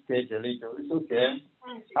said just taste a little. It's okay.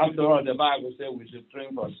 After all, the Bible says we should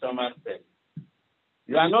drink for stomach's sake.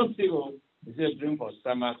 You are not civil. You say drink for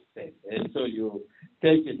stomach's sake. And so you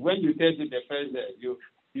take it. When you taste it the first day, you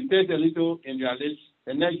taste a little in your lips.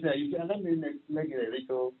 The next day, you say, let me make it a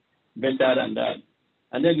little better than that.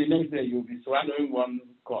 And then the next day, you'll be swallowing one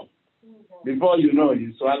cup. Before you know,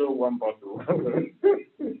 you swallow one bottle. Praise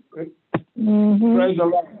the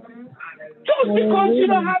Lord. Just because you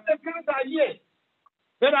don't have the cancer yet,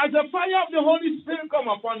 but as the fire of the Holy Spirit come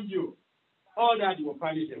upon you, all that will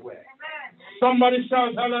vanish away. Somebody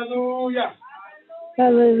shout hallelujah.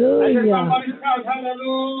 Hallelujah. Somebody shout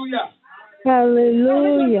hallelujah.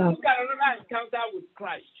 Hallelujah. Look at another encounter with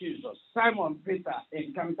Christ Jesus. Simon Peter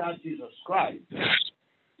encountered Jesus Christ.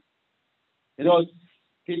 You know,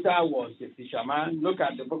 Peter was a fisherman. Look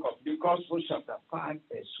at the book of Luke, chapter 5,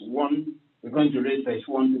 verse 1. We're going to read verse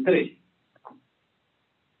 1 to 3.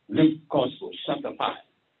 Luke, chapter 5,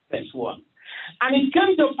 verse 1. And it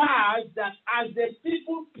came to pass that as the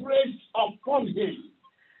people pressed upon him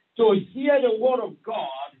to hear the word of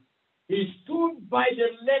God, he stood by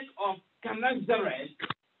the lake of Gennesaret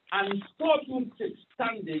and saw 2 ships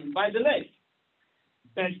standing by the lake.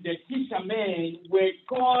 But the fishermen were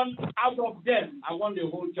gone out of them. I want the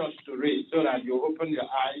whole church to read so that you open your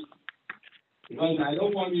eyes. Because I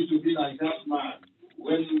don't want you to be like that man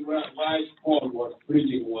while Paul was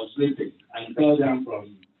preaching, was sleeping, and fell down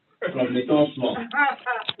from the top floor.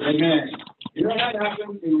 Amen. You know that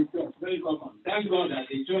happens in the church, very common. Thank God that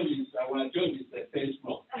our church is the first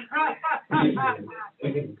floor.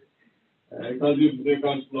 Because if the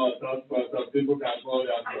second floor, third floor, so people can fall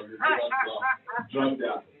down from the second floor, drop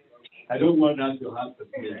down. I don't want that to happen.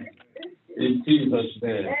 In Jesus'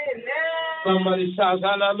 name. Somebody shout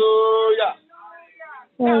hallelujah.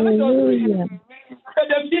 Now let us read. Hallelujah.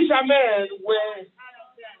 The fishermen were.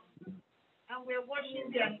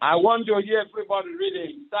 I want to hear everybody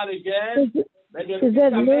reading. Start again. But the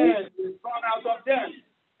fishermen were gone out of them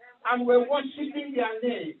and were worshiping their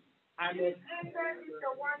name. And the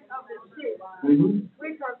one of the ship,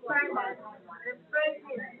 which was Simon, and prayed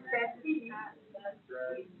him that he.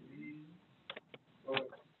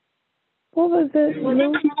 What was it? From the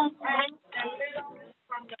land,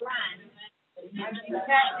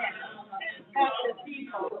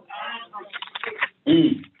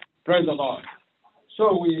 praise the Lord. So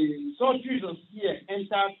we saw Jesus here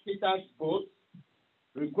enter Peter's boat,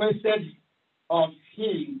 requested of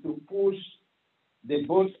him to push the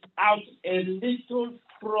boat out a little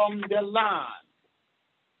from the land.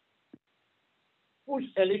 Push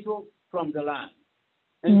a little from the land.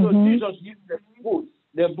 And so Jesus used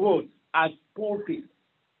the boat as pulpit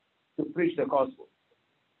to preach the gospel.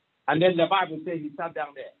 And then the Bible says he sat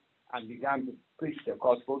down there and began to preach the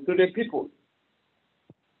gospel to the people.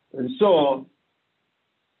 And so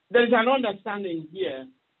there's an understanding here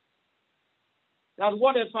that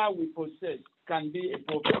whatever we possess can be a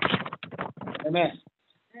pulpit. Amen.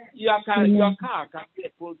 Your car can be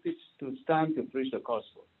a pulpit to stand to preach the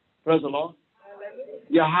gospel. Praise the Lord.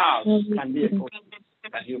 Your house can be a pulpit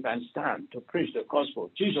that you can stand to preach the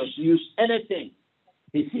gospel. Jesus used anything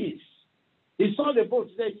he sees. He saw the boat.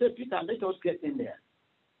 He said, Peter, let us get in there.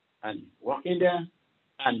 And walk in there.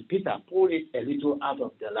 And Peter pulled it a little out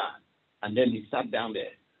of the land. And then he sat down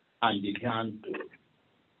there and began to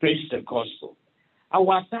preach the gospel.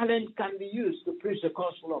 Our talent can be used to preach the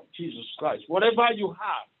gospel of Jesus Christ. Whatever you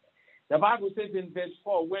have. The Bible says in verse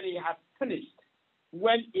 4, when he had finished,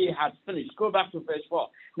 go back to verse 4.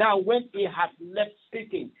 Now, when he had left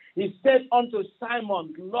speaking, he said unto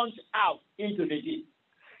Simon, launch out into the deep.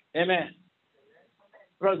 Amen.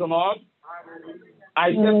 Praise the Lord.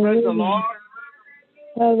 I said, praise the Lord.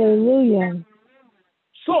 Hallelujah.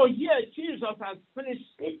 So here, Jesus has finished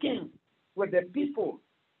speaking with the people.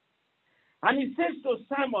 And he says to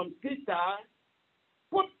Simon Peter,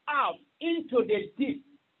 put out into the deep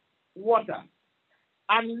water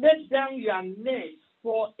and let down your net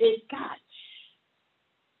for a catch.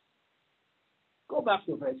 Go back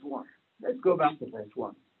to verse 1. Let's go back to verse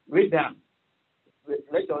 1. Read down.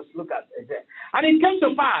 Let us look at it there. And it came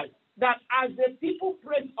to pass that as the people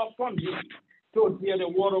pressed upon him to hear the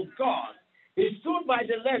word of God, he stood by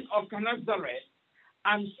the lake of Gennesaret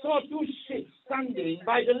and saw two ships standing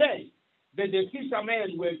by the lake. But the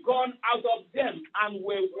fishermen were gone out of them and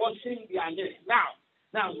were washing their nets.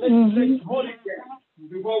 Now let's hold it there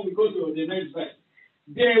before we go to the next verse.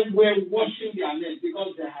 They were washing their nets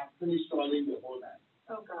because they have finished trawling the whole night.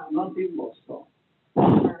 Nothing was done.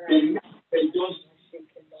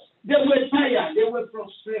 They were tired, they were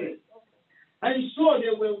frustrated. And so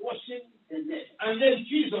they were washing the net. And then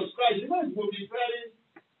Jesus Christ, it would be very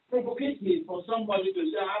provocative for somebody to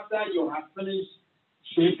say, after you have finished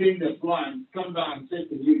sweeping the floor and come back and say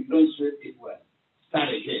to you, don't sweep it well. Start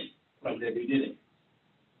again from the beginning.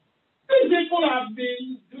 These people have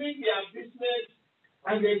been doing their business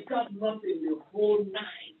and they got nothing the whole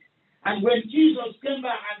night. And when Jesus came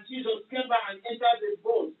back and entered the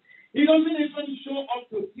boat, he doesn't even show up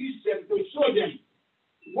to teach them, to show them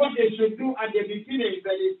what they should do at the beginning,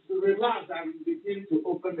 but it's to relax and begin to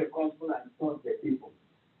open the gospel and taught the people.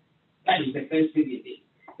 That is the first thing he did.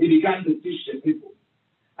 He began to teach the people.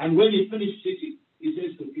 And when he finished teaching, he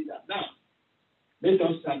says to Peter, now, let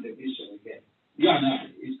us start the vision again. You and I,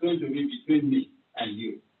 it's going to be between me and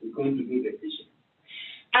you. We're going to do the vision.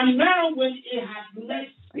 And now when he had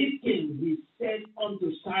left speaking, he said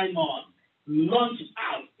unto Simon, launch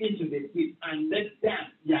out into the deep and let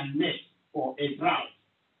down your net for a drought.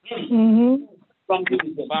 Something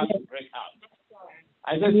is about to break out.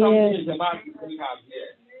 I said something is about to break out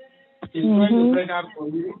here. It's going to break out for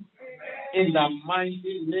you in the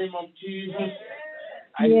mighty name of Jesus.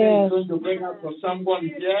 I say it's going to break out for someone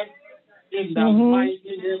here in the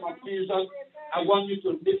mighty name of Jesus. I want you to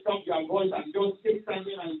lift up your voice and just say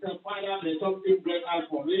something and say, Father, let something break out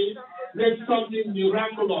for me. Let something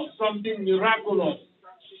miraculous, something miraculous,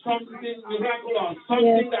 something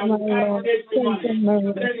that will activate money.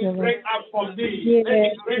 Let it break out for me. Let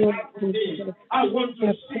it break out for me. I want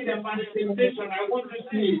to see the manifestation. I want to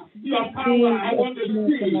see your power. I want to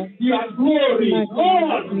see your glory.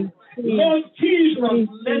 Lord Jesus,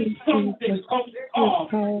 let something come off.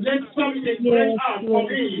 Let something break out for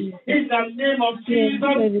me. In the name of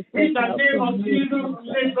Jesus, in the name of Jesus,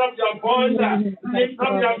 lift up your voice. Lift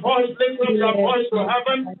up your voice. Lift up your voice to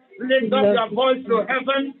heaven. Lift up your voice to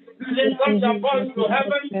heaven. Lift up your voice to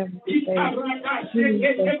heaven. My God.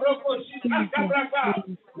 Lift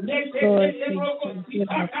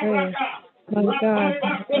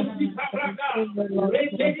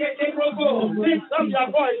up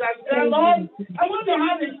your voice and say, Lord, I want to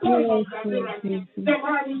have a soul of deliverance. The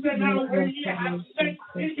Bible said, now when ye have set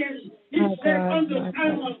chicken, he said unto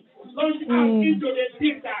Simon, launch out into the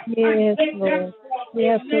deep dark. Yes, Lord.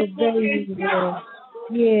 Yes, obey you, Lord.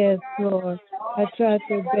 Yes, Lord. I try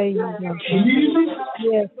to obey you, Lord.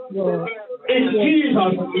 Yes, Lord. In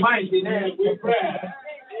Jesus' mighty name we pray.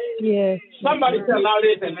 Yes. Somebody say loud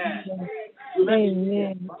amen.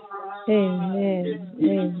 Amen. Amen.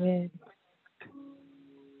 Amen.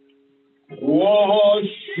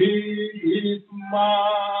 Worship His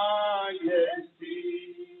majesty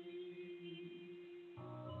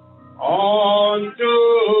unto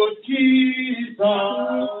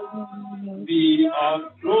Jesus be of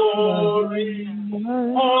glory,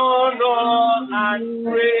 honor, and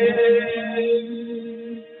praise.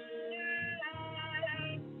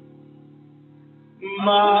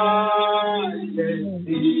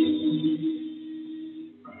 Majesty,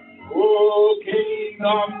 O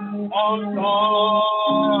Kingdom of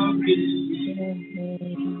glory,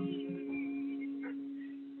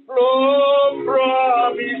 flow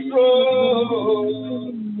from His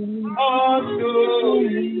throne unto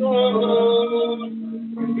His throne,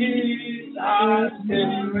 His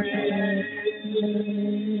aspirations.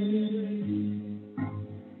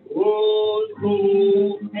 O to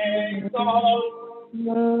exalt,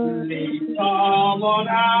 lift up on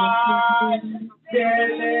high, the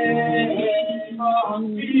name of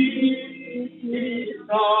Jesus.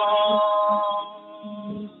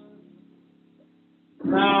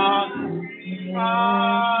 Magnify,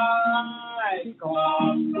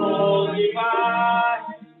 God glorify,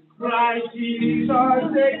 Christ Jesus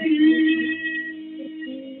the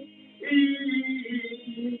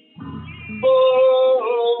King.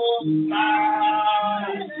 Oh,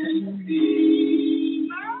 majesty,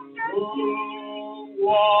 oh,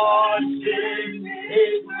 worship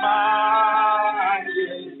His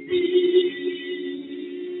majesty.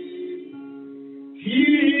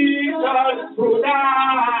 Jesus who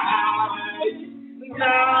died,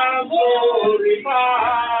 now glorified,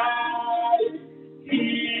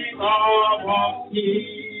 King of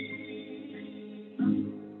kings.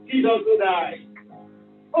 Jesus who died.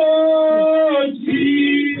 Oh,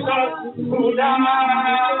 Jesus who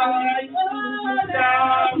died,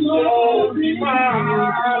 now glorified,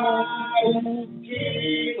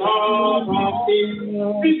 King of kings.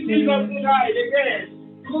 This Jesus who died again.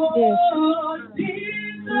 Oh, Jesus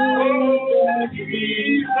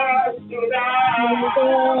who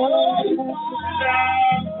died,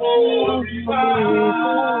 now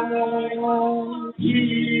glorified,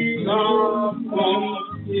 King of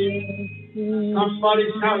kings. Somebody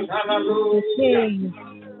shout hallelujah.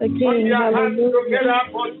 The King, hallelujah. Yes,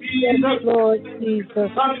 Lord Jesus.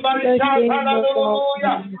 Somebody The shout King,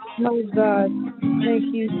 hallelujah. my God. Thank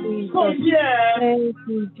you, Jesus. So yeah, Thank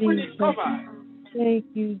you, we Jesus. discover Thank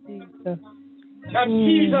you, Jesus. that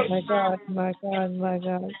Jesus, My God, my God, my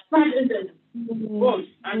God.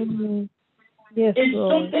 Yes,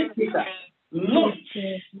 Lord.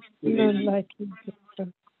 None like you, Jesus.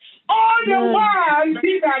 All the while,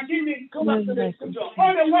 Peter didn't come up to the scripture.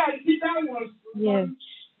 All the while, Peter was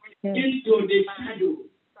into the shadow.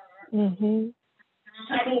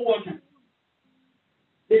 Shadow water.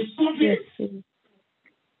 The surface.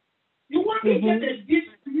 You want to get a deep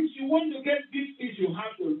fish, you want to get deep fish, you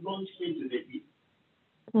have to launch into the deep.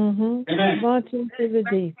 Launch into the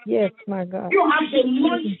deep. Yes, my God. You have to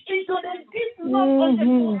launch into the deep.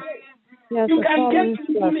 Yes, you can get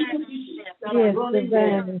to the yes, the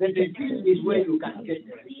van the deep is where you can get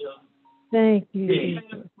the real. Thank you,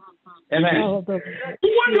 Jesus. Amen. You want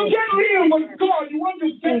to get real with God, you want to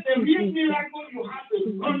get the real miracle, you have to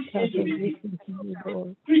launch into the deep.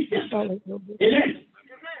 Christian. Amen.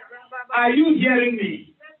 Are you hearing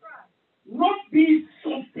me? Not be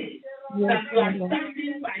something that you are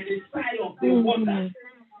standing by the side of the water.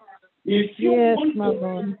 If you want to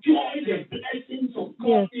enjoy the blessings of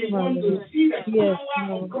God, you want to see the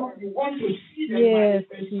power of God, you want to see the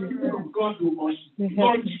manifestation of God, you must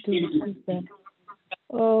launch into it.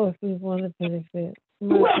 Oh, if we want to benefit.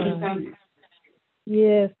 You understand it?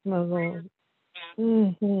 Yes, my Lord. Is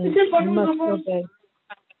it for those of us?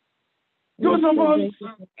 Those of us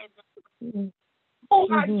who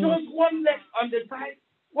are just one leg on the side,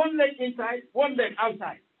 one leg inside, one leg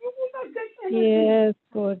outside. Yes,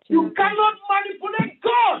 Lord Jesus. You cannot manipulate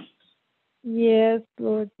God. Yes,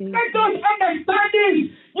 Lord Jesus. Let us understand this.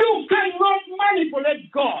 You cannot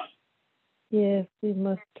manipulate God. Yes, we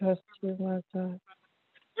must trust you, my God.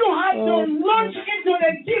 You have to launch into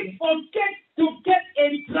the deep to get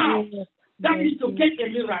a drought. Yes, That is to get a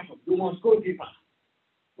miracle. You must go deeper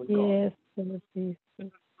with God. yes, Lord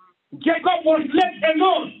Jesus. Jacob was left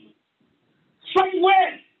alone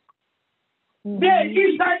somewhere there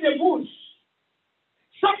inside the bush.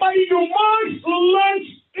 Somebody, you must launch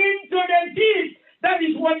into the deep. That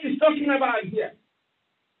is what he's talking about here.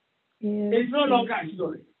 Yes, it's no longer a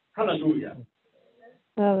story. Hallelujah.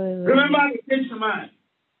 hallelujah. Remember the 10th man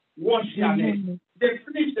was their name. They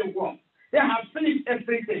finished the work. They have finished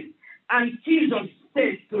everything. And Jesus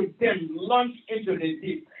said to them, launch into the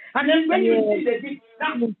deep. And then when you see the deep,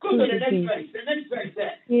 now go to the next verse. The next verse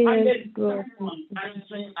there. And then someone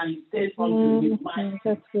answering and said unto him, my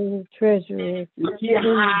that's where the treasure is. He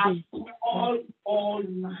has all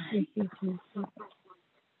night.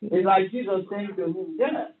 It's like Jesus saying to him,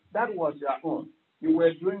 yeah, that was your own. You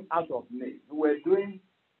were doing out of need. You were doing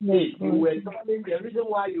it. You were toiling. The reason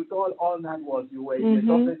why you toiled all night was you were in the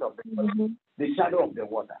surface of the shadow of the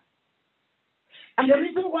water. And the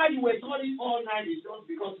reason why you were toiling all night is just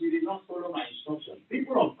because you did not follow my instruction.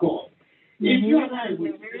 People of God, if you and I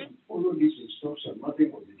will follow this instruction,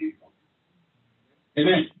 nothing will be different.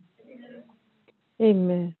 Amen.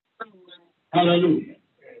 Amen. Hallelujah.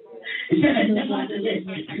 He said,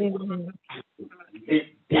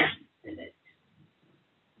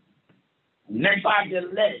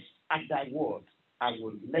 nevertheless, at thy word, I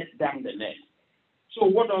will let down the net. So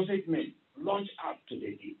what does it mean? Launch out to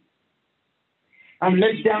the deep. And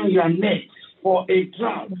let down your net for a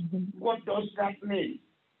drought. What does that mean?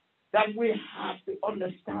 That we have to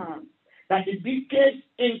understand that the biggest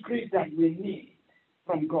increase that we need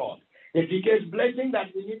from God, the biggest blessing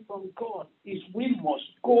that we need from God is we must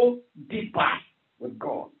go deeper with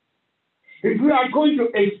God. If we are going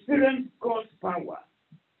to experience God's power,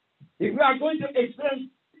 if we are going to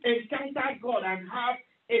encounter God and have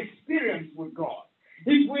experience with God,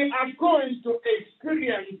 if we are going to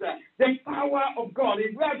experience the power of God,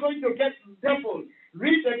 if we are going to get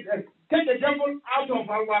the devil out of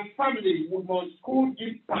our family, we must go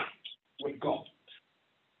deeper with God.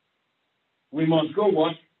 We must go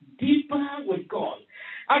what? Deeper with God.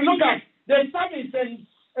 And look at the psalmist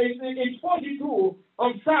in 42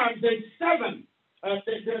 of Psalms 7.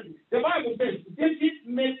 The Bible says, David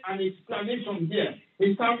made an explanation here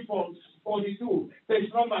in Psalm 42,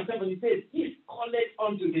 page number 7. It says, He calleth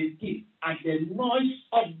unto the deep at the noise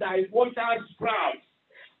of thy waters sprouts.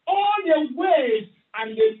 All the waves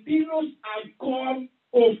and the billows are gone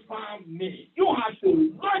over me. You have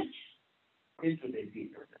to launch into the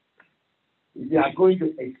deep if you are going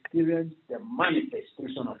to experience the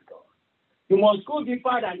manifestation of God. You must go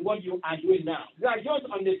deeper than what you are doing now. You are just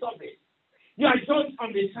on the surface. You are just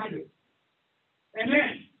on the shadow.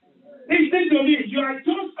 Amen. Listen to me. You are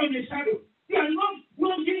just on the shadow. You are not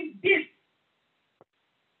looking deep.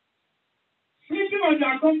 Sleeping on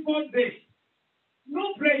your comfort bed.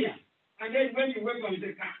 No prayer. And then when you wake up, you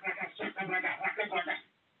say,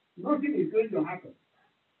 nothing is going to happen.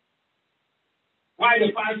 Why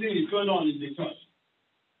the fasting is going on in the church?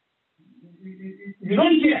 You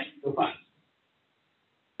don't care to fast.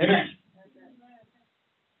 Amen.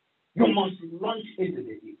 You must launch into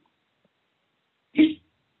the deep. Deep,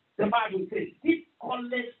 the Bible says, deep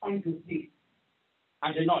calleth unto deep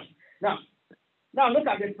at the north. Now look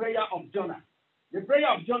at the prayer of Jonah. The prayer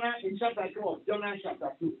of Jonah in chapter 2 of Jonah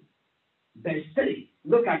chapter 2. Verse 3.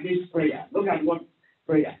 Look at this prayer. Look at what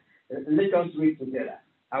prayer. Let us read together.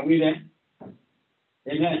 Are we there?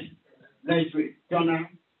 Amen. Let's read. Jonah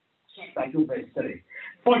chapter 2 verse 3.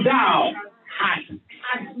 For thou hast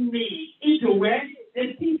cast me into where?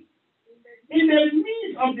 The deep. In the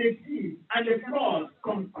midst of the sea, and the flood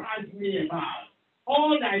compassed me about.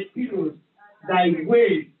 All thy pillows, thy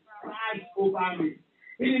waves passed over me.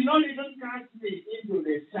 He did not even cast me into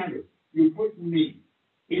the shadow. You put me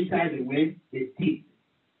inside the way, the deep.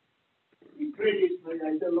 He prayed this prayer.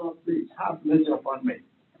 I said, Lord, please have mercy upon me.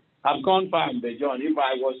 I've gone far in the journey. If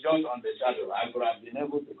I was just on the shadow, I could have been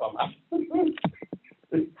able to come up.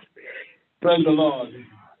 Praise the Lord.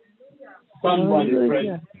 Somebody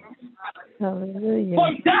pray. Hallelujah. For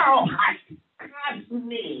thou hast cast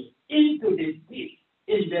me into the deep,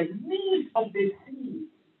 in the midst of the sea,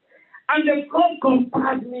 and the flood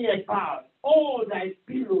compassed me about. All thy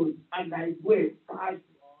pillows and thy waves passed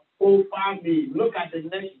over me. Look at the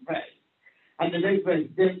next verse. And the next verse,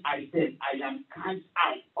 then I said, I am cast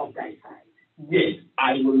out of thy sight. Yes,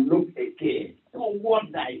 I will look again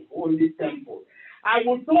toward thy holy temple. I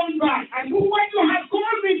will turn back and do what you have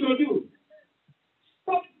called me to do.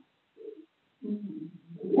 Stop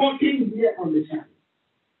walking here on the shadow.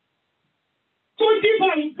 go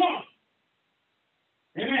deeper with God.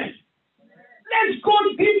 Amen. Let's go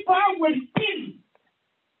deeper with Him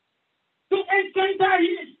to encounter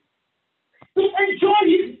Him, to enjoy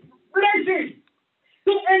His blessings,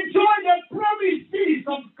 to enjoy the promises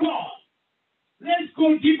of God. Let's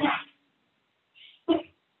go deeper. Stop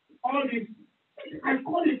all this. I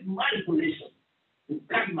call it manipulation. You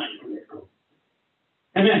can't manipulate God.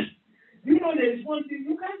 Amen. You know there is one thing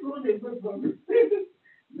you can't run away from it.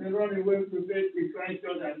 They run away from it with Christ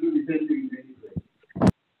and do the same thing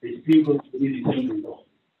anyway. They still go to do the same thing.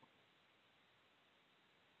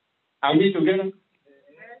 Are we together?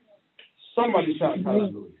 Somebody shout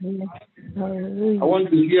hallelujah. Hallelujah. I want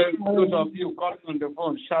to hear those of you calling on the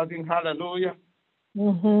phone shouting hallelujah.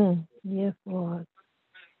 Mm-hmm. Yes, Lord.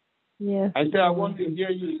 Yes. I say I want to hear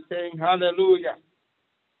you saying hallelujah.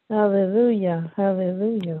 Hallelujah.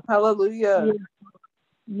 Hallelujah. Hallelujah.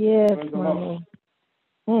 Yes, Praise the my Lord. Lord.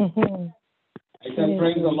 Mm-hmm. I said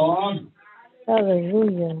praise the Lord.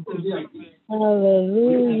 Hallelujah.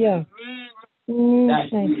 Hallelujah. That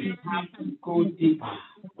Thank we you. have to go deeper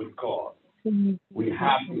with God. We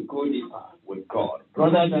have to go deeper with God.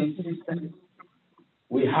 Brothers and sisters,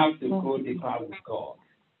 we have to go deeper with God.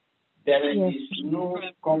 There is no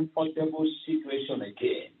comfortable situation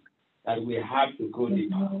again that we have to go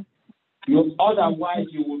deeper. Otherwise,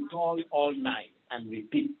 you will toil all night and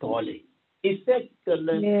repeat toiling. He said to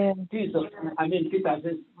Jesus, Peter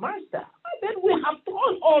says, Master, then we have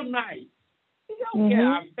toiled all night. He said, okay,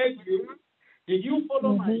 I've heard you. Did you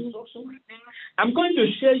follow my instructions? I'm going to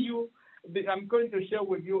share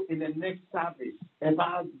with you in the next service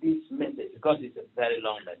about this message because it's a very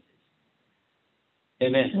long message.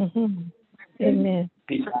 Amen. Amen.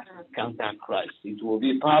 Peter encountered Christ. It will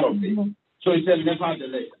be part of it. So he said,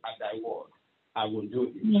 nevertheless, at thy word, I will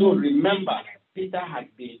do it. So remember, Peter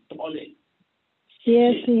had been toiling.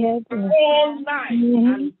 Yes, he had been. All night.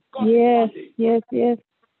 And God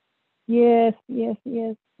Yes.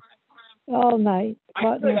 All night.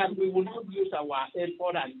 I pray that we will not use our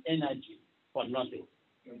effort and energy for nothing.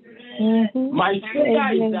 My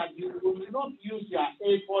prayer is that you will not use your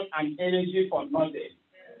effort and energy for nothing.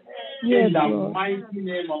 In the mighty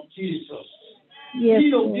name of Jesus.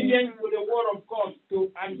 Be obedient to the word of God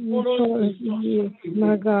and follow the instructions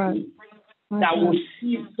my God. that will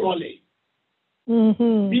cease solid.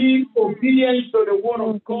 Be obedient to the word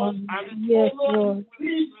of God and follow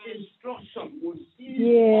His instruction.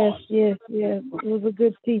 Yes. It was a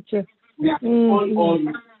good teacher.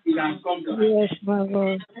 It has come to yes, my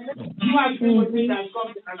Lord. You have seen it has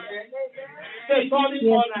come to an end. Say, calling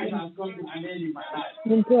all night has come to an end in my life.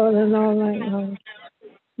 Been calling all night long.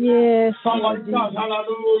 Yes. Somebody shout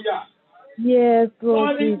hallelujah. Yes,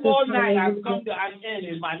 Lord Calling Jesus. all night has come to an end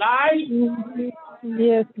in my life.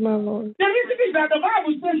 Yes, my Lord. The reason is that the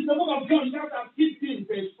Bible says in the book of John, chapter 15,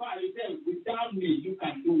 verse 5, it says, without me, you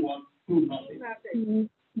can do what? Do nothing.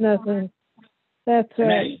 Nothing. That's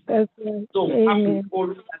right. That's right. So, Amen. have to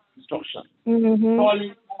follow that instruction.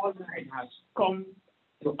 Calling all night has come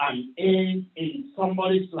to an end in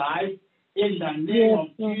somebody's life. In the name of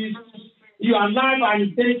Jesus, your life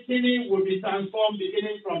and destiny will be transformed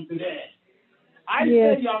beginning from today. I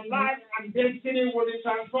say your life and destiny will be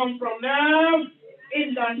transformed from now.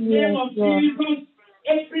 In the name of Jesus,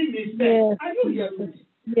 every mistake. Are you hearing me?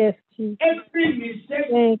 Yes, Jesus. Every mistake.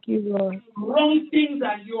 Thank you, Lord. Wrong things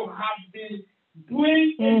that you have been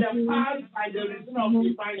doing in the past by the reason of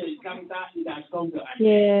divine encounter, it has come to an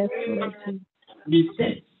end.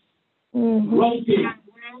 Mistakes. Wrong things.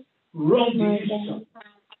 Wrong decisions.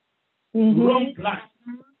 Wrong plans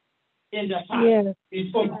in the past.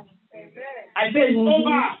 It's over. I say it's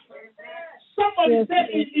over. Somebody say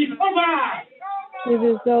it is over. It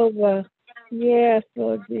is over. Yes,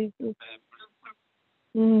 Lord Jesus.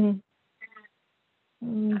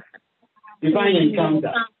 Divine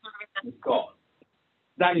encounter with God.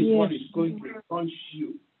 That is what is going to launch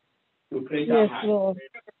you to greater heights. Lord.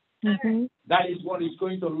 That is what is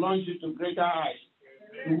going to launch you to greater heights.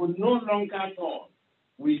 You will no longer toil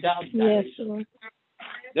without direction.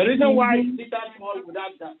 The reason why Peter toiled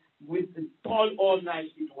without that, with the toil all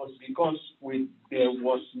night, it was because there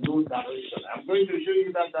was no direction. I'm going to show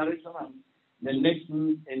you that direction in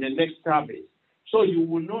the next service. So you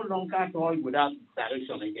will no longer toil without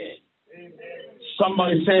direction again. Amen.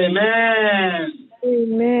 Somebody say amen.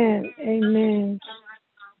 Amen. Amen.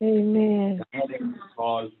 Amen.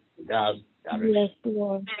 Toil without direction. Yes,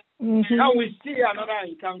 Lord. Now we see another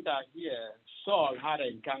encounter here. Saul had an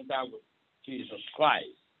encounter with Jesus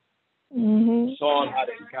Christ. Saul had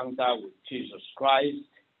an encounter with Jesus Christ,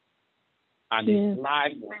 and his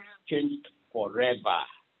life was changed forever.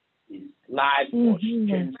 His life was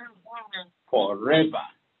changed forever.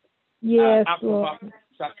 Yes, After Lord.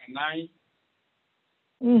 chapter 9,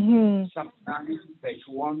 Mm-hmm. chapter 9, verse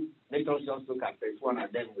 1. Let us just look at verse 1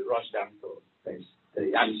 and then we rush down to verse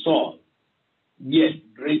 3. And Saul,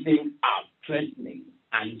 yet breathing out, threatening,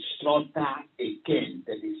 and slaughter again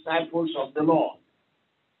the disciples of the Lord,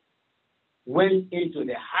 went into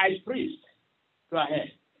the high priest. Go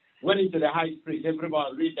ahead. Went into the high priest.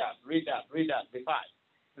 Everybody read that. The 5.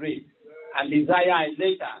 Read. And desire a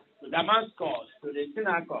letter to Damascus, to the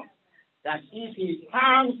synagogue, that if he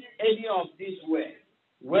found any of these words,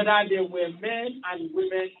 whether they were men and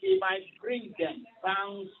women, he might bring them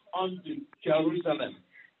bound unto Jerusalem.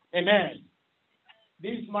 Amen.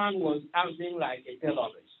 This man was acting like a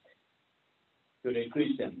terrorist to the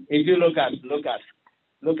Christian. If you look at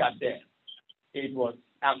them, it was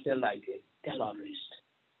acting like a terrorist.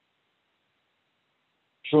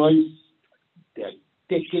 Trying, they're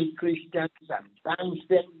taking Christians and bound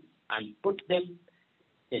them and put them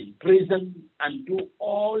in prison and do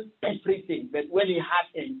everything. But when he had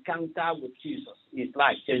encounter with Jesus, his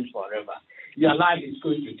life changed forever. Your life is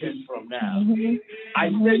going to change from now. Mm-hmm. I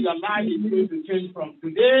say your life is going to change from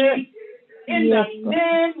today. In Yes, the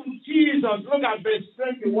name of Jesus. Look at verse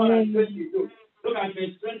 21 and 22. Look at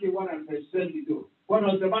verse 21 and verse 22. What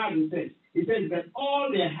does the Bible say? It says that all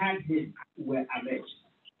they had him were amazed.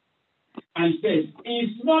 And says, is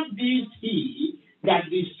not this he that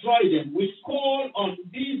destroyed them, which called on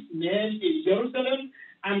these men in Jerusalem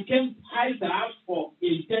and came hither for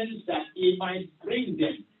intent that he might bring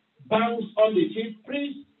them bound on the chief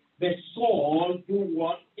priest? But Saul do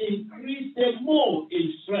what? Increased them more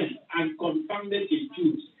in strength and confounded the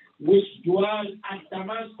Jews which dwell at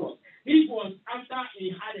Damascus. This was after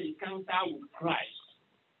he had encounter with Christ.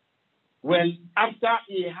 When after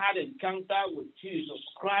he had encounter with Jesus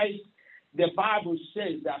Christ, the Bible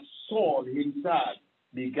says that Saul himself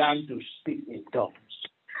began to speak in tongues.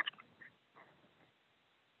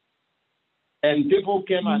 And people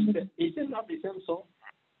came and said, is it not the same Saul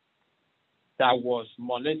that was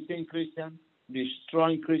molesting Christians,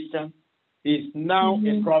 destroying Christians, is now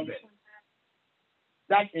a prophet?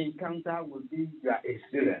 That encounter will be your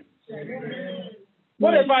experience.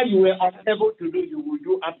 Whatever you were unable to do, you will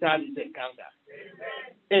do after this encounter.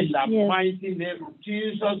 In the mighty name of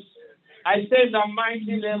Jesus, I say in the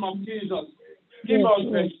mighty name of Jesus, give us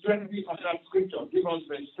verse 20 of that scripture. Give us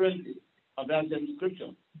verse 20 of that same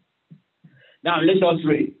scripture. Now let us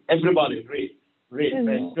read. Everybody read. Read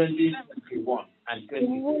verse 20, 21, and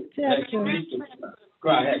 22. Go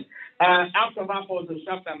ahead. After Apostles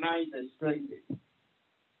chapter 9, verse 20.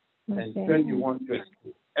 And 21,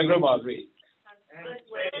 22. Everybody read.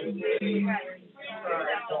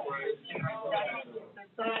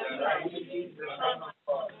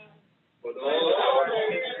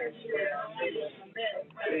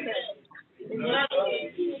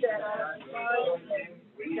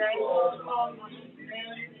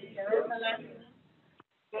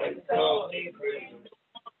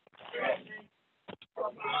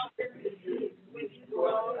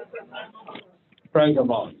 Praise the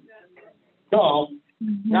Lord. So,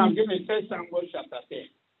 now give me 1 Samuel chapter 10.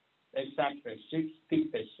 Let's start verse 6,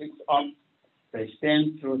 pick verse 6 up, verse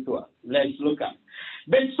 10 through 12. Let's look at.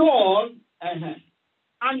 But Saul, and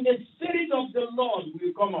the Spirit of the Lord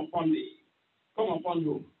will come upon thee. Come upon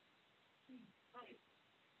who?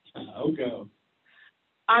 Okay.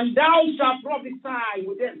 And thou shalt prophesy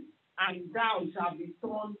with them, and thou shalt be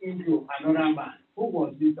turned into another man. Who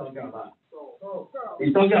was this talking about?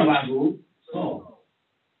 He's talking about who? Saul.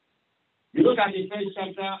 You look at the first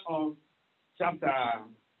chapter of chapter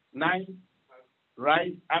 9,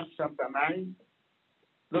 right? Acts chapter 9.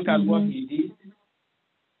 Look at what he did.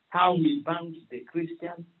 How he bound the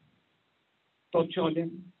Christians, tortured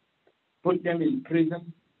them, put them in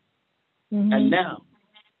prison. And now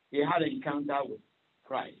he had an encounter with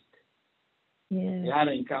Christ. He had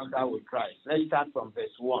an encounter with Christ. Let's start from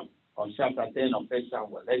verse 1 of chapter 10 of 1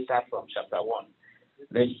 Samuel. Let's start from chapter 1.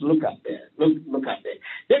 Let's look at that. Look at that.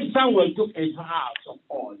 Then Samuel took a house of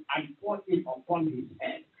oil and poured it upon his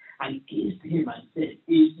head and kissed him and said,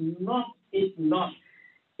 It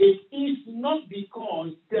is not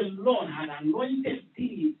because the Lord had anointed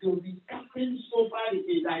thee to be captain over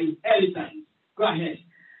thy inheritance. Go ahead.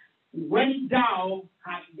 When thou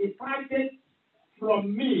hast departed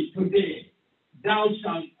from me today, thou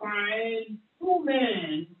shalt find 2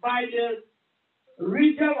 men by the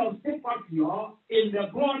region of Sepulchre in the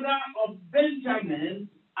border of Benjamin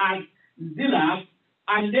at Zillah,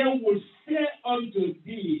 and they will say unto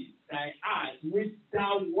thee, thy eyes which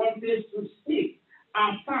thou wantest to seek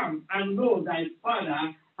are found, and know thy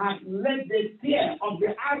father hath led the tear of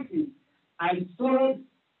the asses and sorrowed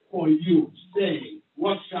for you, saying,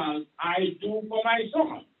 what shall I do for my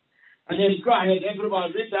son? And then go ahead,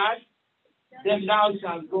 everybody read that. Then thou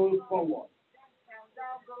shalt go forward. And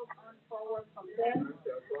thou go on forward from there, and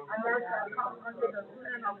thou shalt come unto the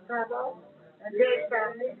plain of Tabor, and there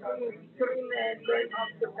shall meet thee 3 men going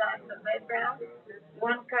up to dance the Bethel,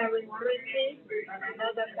 one carrying 3 sheep, and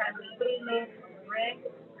another carrying 3 men of bread,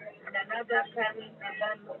 and another carrying a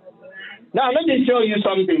bundle of wine. Now let me show you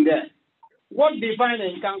something there. What divine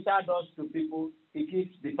encounter does to people, it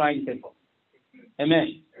keeps divine people.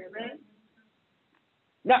 Amen. Amen.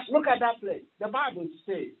 Now look at that place. The Bible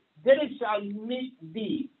says, there shall meet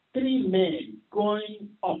thee 3 men going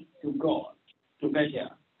up to God, to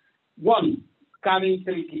Bethel. One carrying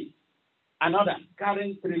 3 kids, another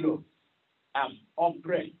carrying 3 loaves of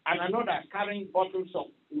bread, and another carrying bottles of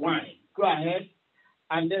wine. Go ahead.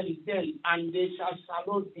 And then they shall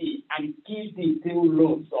salute thee and give thee 2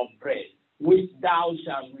 loaves of bread, which thou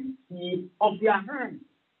shalt receive of their hands.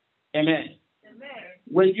 Amen. Amen.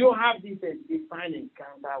 When you have this divine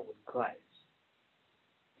encounter with Christ,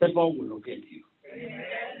 people will locate you. Amen.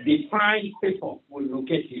 Divine people will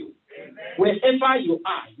locate you. Amen. Wherever you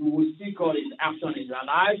are, you will see God in action in your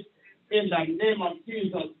life in the name of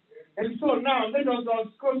Jesus. And so now let us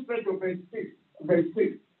go straight to verse 6. Verse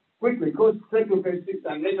 6. Quickly, go straight to verse 6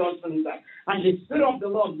 and let us finish that. And the Spirit of the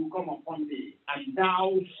Lord will come upon thee, and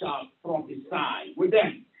thou shalt prophesy with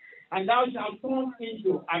them. And thou shalt turn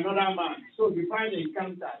into another man. So divine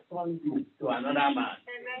encounter turns you to another man.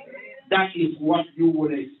 That is what you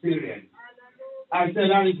will experience. I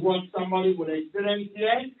said that is what somebody will experience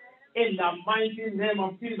here. In the mighty name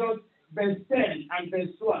of Jesus, verse 10 and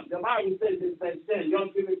verse 12. The Bible says in verse 10,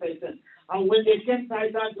 just give me verse 10. And when they came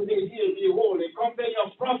tighter to the hill, behold, a company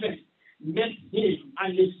of prophets met him,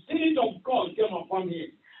 and the Spirit of God came upon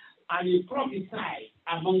him, and he prophesied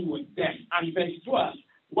among with them. And verse 12,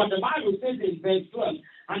 what the Bible says in verse 12,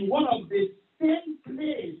 and one of the same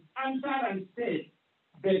place answered and said,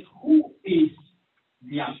 but who is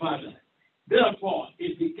their father? Therefore,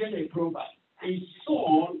 it became a proverb. Is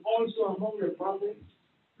Saul also among the prophets?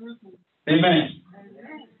 Amen.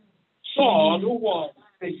 Saul, who was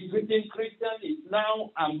persecuting Christians, is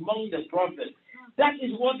now among the prophets. That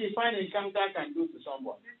is what divine encounter can do to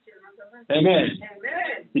someone. Amen.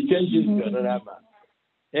 It changes to another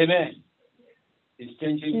man. Amen. It's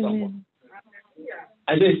changing someone.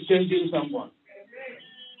 I say it's changing someone.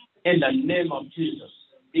 In the name of Jesus.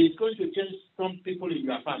 It's going to change some people in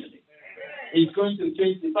your family. It's going to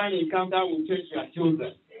change. Divine encounter will change your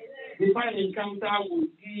children. Divine encounter will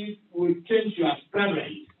change your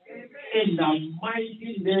parents. In the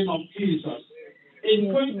mighty name of Jesus.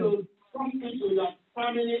 It's going to come into your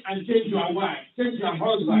family and change your wife, change your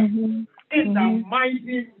husband. In the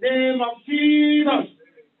mighty name of Jesus.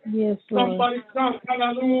 Yes, Lord. Somebody shout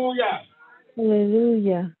hallelujah.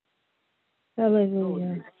 Hallelujah.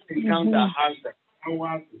 Hallelujah. So the encounter has the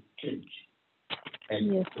power to change.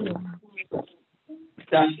 And yes, Lord.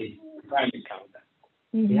 That is divine encounter.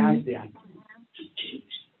 It has the ability to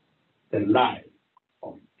change the life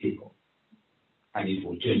of people. And it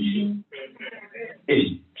will change you.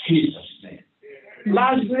 In Jesus' name.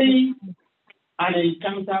 Lastly, an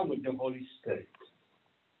encounter with the Holy Spirit.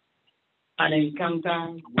 An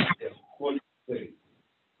encounter with the Holy Spirit.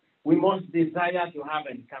 We must desire to have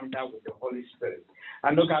an encounter with the Holy Spirit.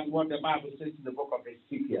 And look at what the Bible says in the book of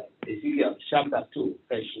Ezekiel. Ezekiel chapter 2,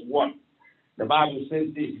 verse 1. The Bible says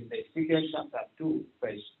this in Ezekiel chapter 2,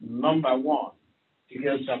 verse number 1.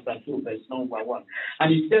 Ezekiel chapter 2, verse number 1.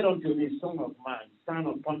 And he said unto me, Son of man, stand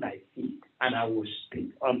upon thy feet, and I will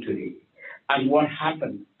speak unto thee. And what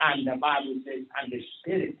happened? And the Bible says, and the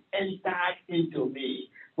Spirit entered into me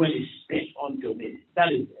when he spake unto me.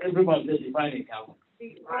 That is, everybody says divine encounter.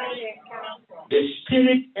 The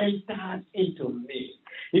Spirit enters into me.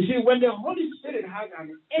 You see, when the Holy Spirit has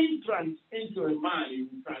an entrance into a man, it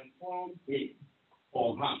will transform him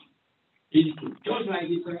or her. Just like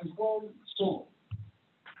it transformed Saul.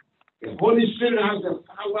 The Holy Spirit has the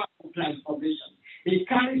power of transformation. It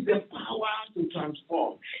carries the power to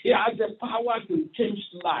transform. It has the power to change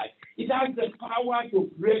life. It has the power to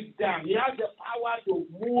break down. It has the power to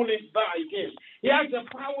move it back again. It has the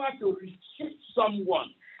power to reshape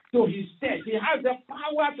someone to his taste. It has the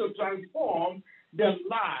power to transform the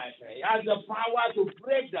life. It has the power to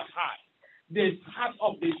break the heart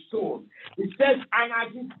of the stone. It says, and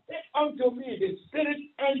as he said unto me, the Spirit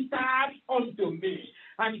entered unto me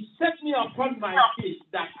and set me upon my feet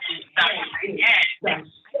that set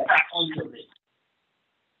unto me.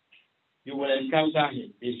 You will encounter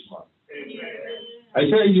him this month. I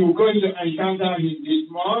say you're going to encounter him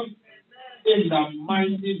this month in the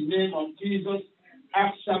mighty name of Jesus.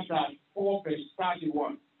 Acts chapter 4, verse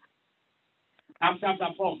 31. Acts chapter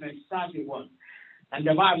 4, verse 31. And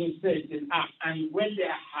the Bible says in Acts, and when they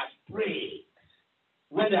had prayed,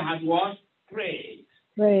 when they had what? Prayed.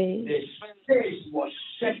 The space was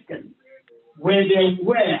shaken where they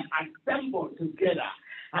were assembled together,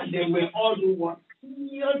 and they were all who were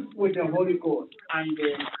filled with the Holy Ghost, and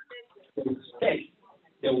they spoke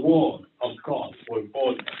the word of God with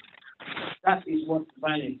boldness. That is what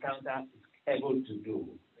divine encounter is able to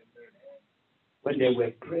do. When they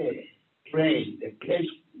were praying, the place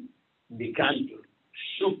began to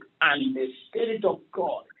shook, and the Spirit of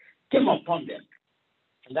God came upon them.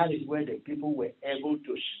 And that is where the people were able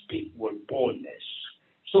to speak with boldness.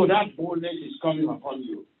 So that boldness is coming upon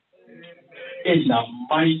you. In the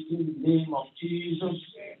mighty name of Jesus,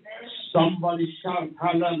 somebody shout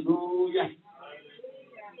hallelujah.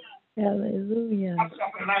 Hallelujah. Acts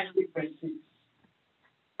chapter 19, verse 6.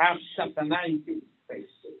 Acts chapter 19, verse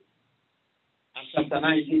 6. Acts chapter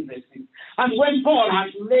 19, verse 6. And when Paul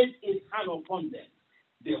had laid his hand upon them,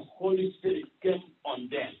 the Holy Spirit came on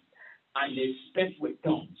them, and they spoke with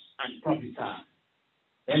tongues and prophesied.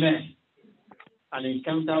 Amen. An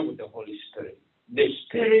encounter with the Holy Spirit. The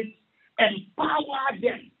Spirit empowered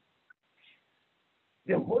them.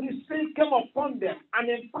 The Holy Spirit came upon them and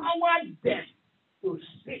empowered them to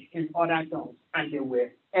speak in other tongues, and they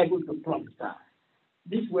were able to prophesy.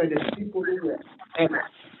 These were the people who were able.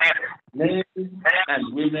 Men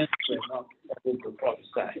and women were not able to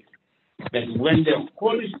prophesy. But when the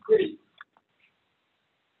Holy Spirit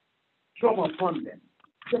came upon them,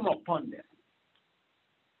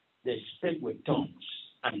 they spoke with tongues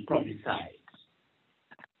and prophesied.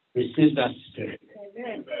 Receive that Spirit.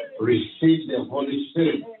 Amen. Receive the Holy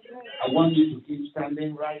Spirit. I want you to keep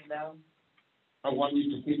standing right now. I want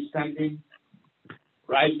you to keep standing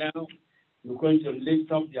right now. You're going to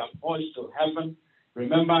lift up your voice to heaven.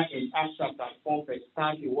 Remember in Acts chapter 4, verse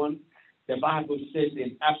 31, the Bible says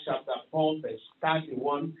in Acts chapter 4, verse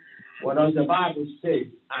 31, what does the Bible say?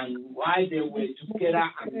 And while they were together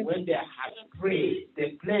and when they had prayed,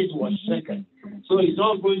 the place was shaken. So it's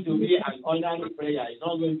not going to be an ordinary prayer. It's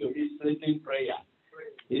not going to be sleeping prayer.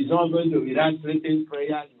 It's not going to be that sleeping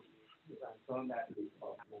prayer.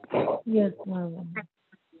 Yes, Mama.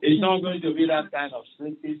 It's not going to be that kind of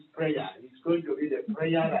sleeping prayer. It's going to be the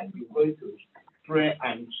prayer that you're going to pray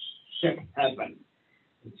and shake heaven.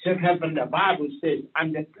 Shake heaven, the Bible says,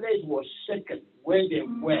 and the place was shaken where they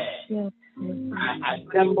were,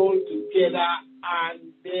 assembled together,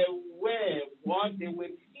 and they were what? They were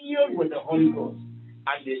filled with the Holy Ghost,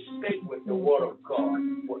 and they spake with the word of God.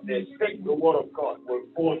 They spake the word of God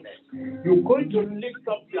with boldness. You're going to lift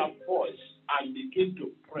up your voice and begin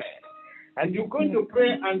to pray. And you're going to pray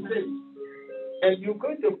and say, and you're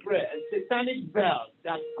going to pray, a satanic bell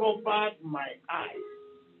that covered my eyes,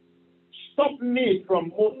 stop me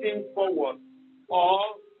from moving forward, or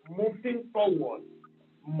moving forward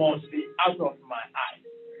must be out of my eyes.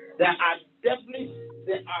 There are satanic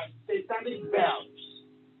bells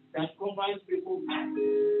that cover people's eyes.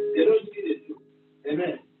 They don't see the truth.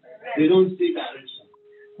 Amen. They don't see direction.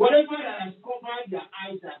 Whatever that has covered your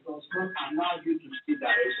eyes that does not allow you to see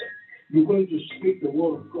direction, you're going to speak the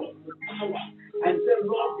word of God with power and say,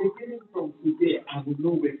 Lord, beginning from today, I will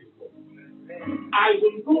know where to go. I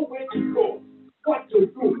will know where to go, what to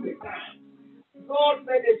do with time. Lord,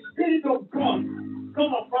 may the Spirit of God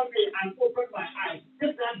come upon me and open my eyes,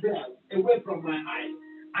 take that bell away from my eyes,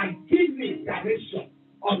 and give me direction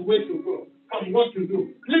on where to go, on what to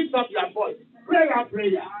do. Lift up your voice. Pray that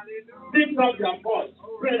prayer. Lift up your voice.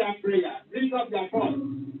 Pray that prayer. Lift up your voice.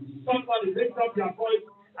 Somebody lift up your voice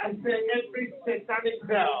and say every satanic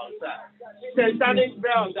bell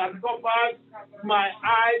that covers my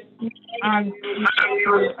eyes and you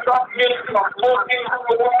stop me from moving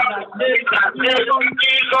forward. I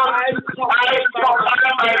command by the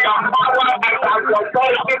power and the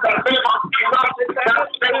authority in the name of Jesus. That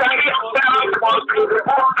satanic bell must be removed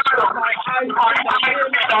out of my eyes in the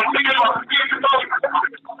name of Jesus.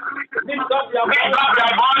 Lift up your voice.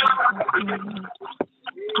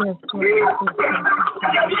 Yes,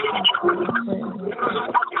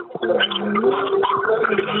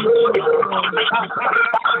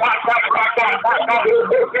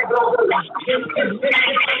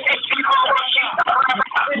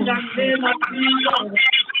 in the name of Jesus,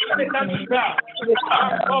 in the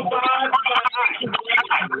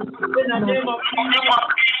name of Jesus,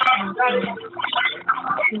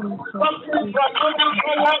 something from moving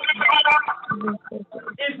forward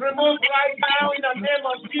is removed right now in the name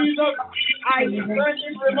of Jesus. I declare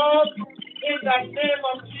it removed in the name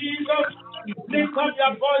of Jesus. Lift up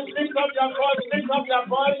your voice, lift up your voice, lift up your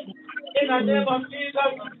voice. in the name of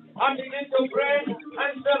Jesus. I begin to pray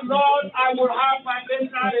and say, Lord, I will have my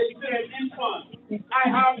personal experience this month.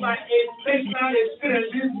 I have my personal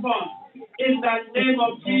experience this month. In the name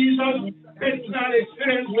of Jesus, personal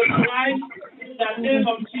experience with Christ. In the name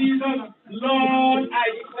of Jesus, Lord, I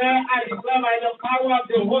declare by the power of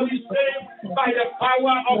the Holy Spirit, by the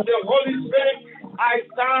power of the Holy Spirit, I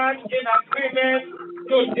stand in agreement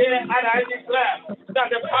today and I declare that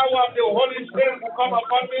the power of the Holy Spirit will come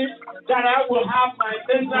upon me, that I will have my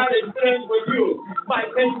personal experience with you, my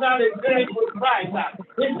personal experience with Christ.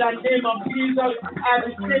 In the name of Jesus, I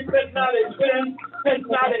receive personal experience,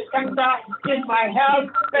 personal encounter in my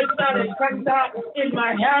health, personal encounter in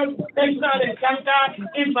my health, personal encounter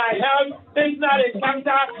in my health, personal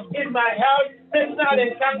encounter in my health, personal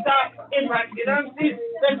encounter in my finances,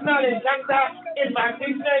 personal encounter in my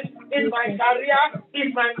business, in my career,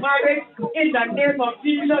 in my marriage. In the name of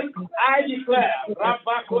Jesus, I declare,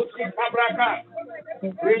 Rabakoshi Kabraka,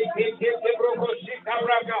 Rikiki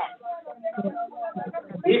Kabraka,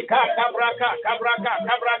 Ika Kabraka, Kabraka,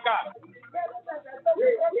 Kabraka.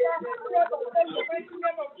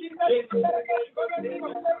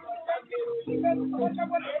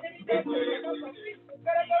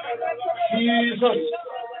 Jesus.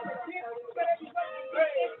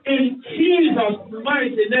 In Jesus'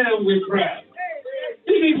 mighty name we pray.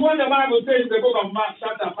 This is what the Bible says in the book of Mark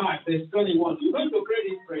chapter 5, verse 21. You're going to pray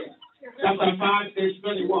this prayer. Chapter 5, verse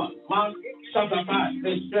 21. Mark chapter 5,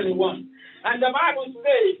 verse 21. And the Bible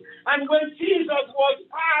says, and when Jesus was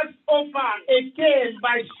passed over again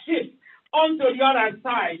by ship unto the other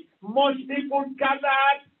side, much people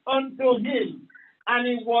gathered unto him, and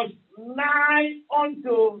it was nigh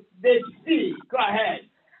unto the sea. Go ahead.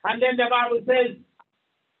 And then the Bible says,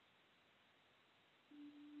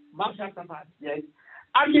 Mark chapter 5, yes.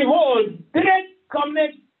 And behold, there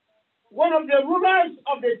cometh one of the rulers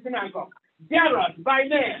of the synagogue, Jairus by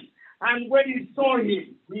name. And when he saw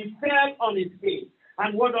him, he fell on his face.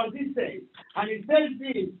 And what does he say? And he says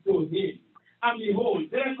this to him. And behold,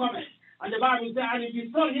 there cometh. And the Bible says, and he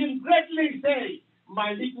saw him greatly say,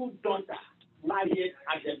 my little daughter lieth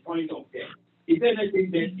at the point of death. Is there anything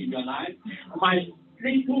dead in your life? My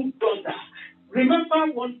little daughter.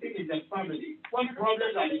 Remember one thing in the family. One problem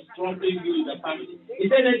that is troubling you in the family. Is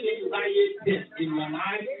there anything lying dead in your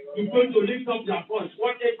life? You're going to lift up your voice.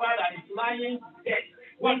 Whatever that is lying dead.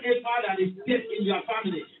 Whatever that is dead in your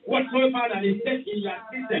family, whatever that is dead in your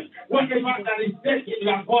system, whatever that is dead in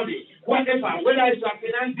your body, whatever, whether it's your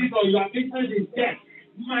finances or your business is dead,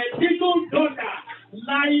 my little daughter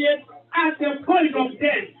lying at the point of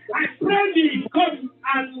death, I pray thee, come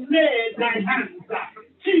and lay thy hands.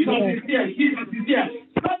 Jesus is here, Jesus is here.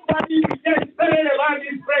 Somebody is just praying about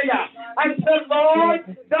this prayer and say, Lord,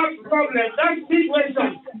 that problem, that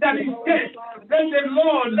situation that is dead, let the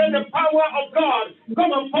Lord, let the power of God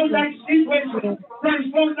come upon that situation,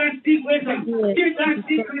 transform that situation, give that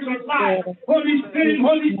situation life. Holy Spirit,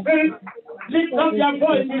 lift up your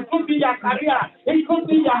voice. It could be your career, it could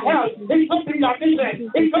be your health, it could be your business,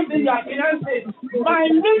 it could be your finances. My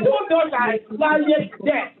little daughter is lying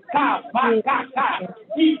dead.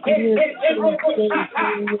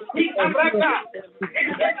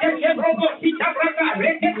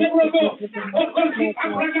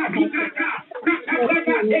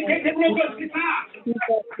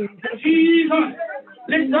 Jesus,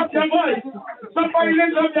 lift up your voice. Somebody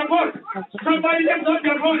lift up your voice. Somebody lift up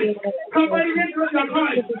your voice. Somebody lift up your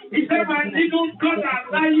voice. He said, my little daughter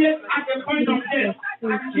lying at the point of death.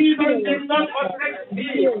 And Jesus did not forsake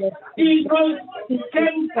me. Jesus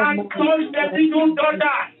came and touched the little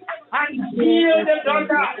daughter and healed the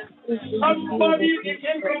daughter. Somebody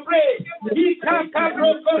begin to pray.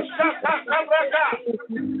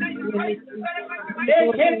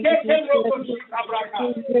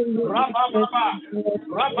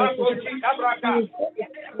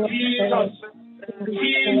 Jesus,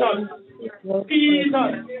 Jesus,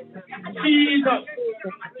 Jesus, Jesus,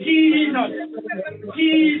 Jesus,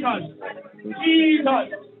 Jesus, Jesus.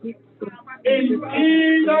 In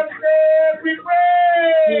Jesus' name we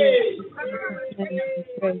pray.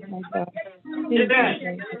 Amen.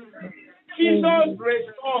 Jesus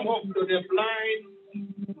restored hope to the blind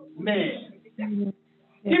man.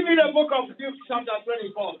 Give me the book of Luke chapter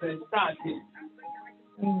 24 verse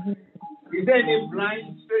 13. Is there any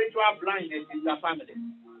blind, spiritual blindness in your family?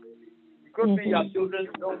 It could be your children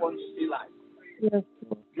who don't want to see life. Yes.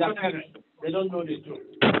 Your parents, they don't know the truth.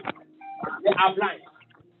 They are blind.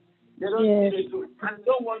 They don't see the truth and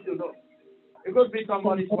don't want to know. It could be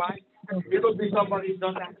somebody's wife. It could be somebody's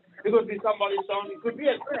daughter. It could be somebody's son. It could be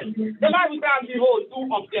a friend. The Bible says, behold, two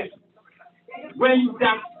of them. went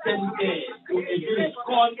that same day to a village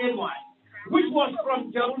called Emoi, which was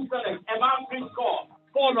from Jerusalem, about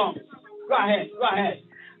 4 months. Go ahead.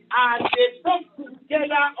 And they talked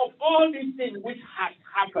together of all these things which had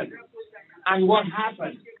happened. And what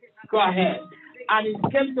happened? Go ahead. And it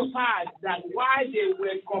came to pass that while they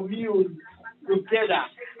were communed together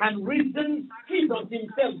and reasoned, Jesus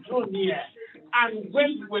himself drew near and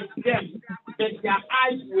went with them, but their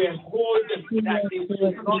eyes were holden that they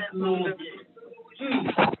should not know him.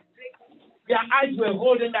 Jesus. Their eyes were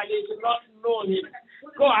holden that they should not know him.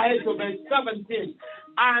 Go ahead to verse 17.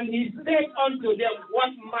 And he said unto them,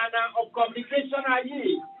 what manner of communication are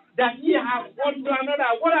ye, that ye have one to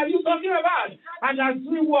another? What are you talking about? And as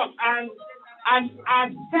we walk, and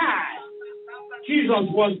as that,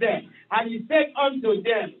 Jesus was there. And he said unto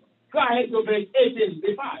them, go ahead to verse 18,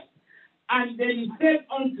 be fast. And then he said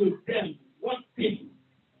unto them, what thing?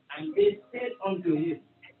 And they said unto him,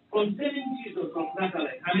 concerning Jesus of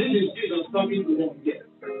Nazareth. And this is Jesus talking to them here.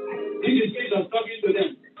 This is Jesus talking to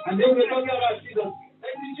them. And they were talking about Jesus.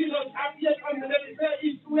 And Jesus appeared unto them and said,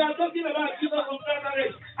 we are talking about Jesus of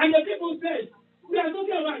Nazareth. And the people said, we are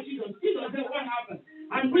talking about Jesus. Jesus said, what happened?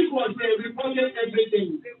 And which was they reported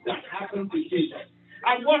everything that happened to Jesus.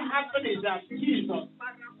 And what happened is that Jesus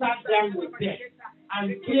sat down with them and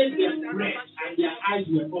gave them bread, and their eyes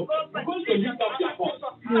were open. Because they lift up their voice.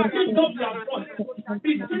 Lift up their voice.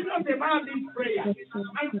 Be serious about this prayer.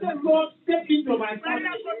 And say, Lord, step into my family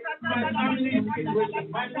situation,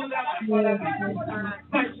 my mother, my father,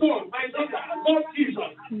 my son, my daughter, Lord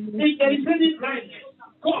Jesus. If there is any blindness,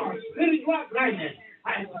 God, spiritual blindness,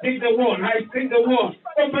 I speak the word.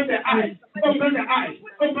 Open the eyes.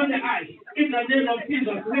 In the name of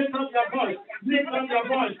Jesus, lift up your voice. Spiritual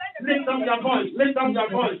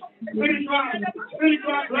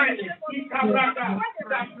blindness.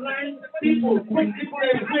 That blind people, put people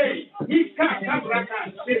away.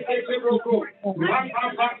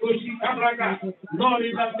 Lord,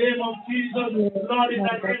 in the name of Jesus,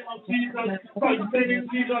 concerning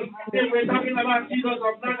Jesus, they were talking about Jesus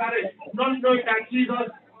of Nazareth, not knowing that Jesus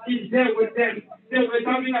is there with them. They were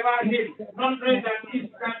talking about him, not knowing that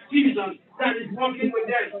it's that Jesus that is walking with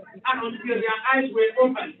them. And until their eyes were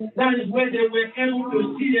opened, that is when they were able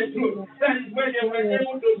to see the truth. That is when they were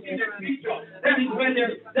able to see the picture. That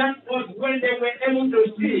was when they were able to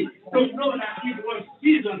see, to know that it was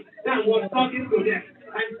Jesus that was talking to them.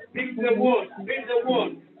 And speak the word concerning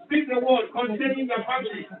your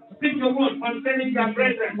family. Speak the word concerning your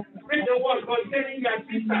brethren. Speak the word concerning your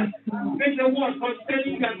sisters. Speak the word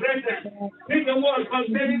concerning your brethren. Speak the word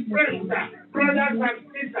concerning friends, brothers and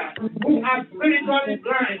sisters who are spiritually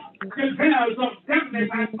blind. The veils of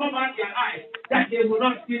darkness have covered their eyes that they will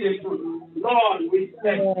not see the truth. Lord, we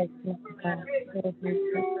thank you.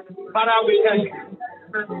 Father, we thank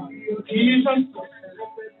you. Jesus.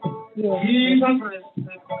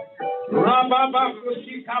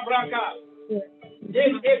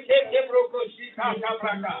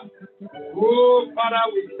 Oh, Father,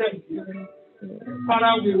 we thank you.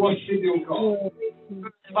 Father, we worship you, God.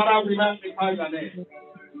 Father, we magnify your name.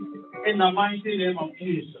 In the mighty name of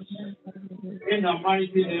Jesus. In the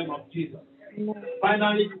mighty name of Jesus.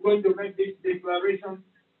 Finally, we're going to make this declaration.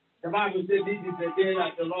 The Bible says this is the day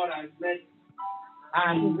that the Lord has made,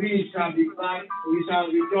 and we shall be glad, we shall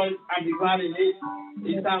rejoice and be glad in it.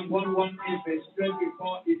 In Psalm 118, verse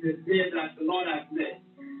 24, is the day that the Lord has made.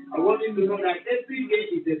 I want you to know that every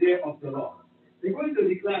day is the day of the Lord. We're going to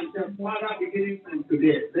declare, Father, beginning from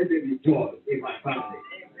today, let there be joy in my family.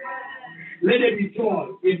 Let there be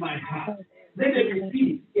joy in my heart. Let there be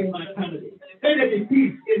peace in my family. Let there be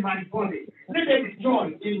peace in my body. Let there be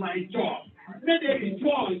joy in my job. Let there be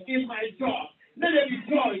joy in my job. Let there be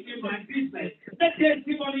joy in my business. Let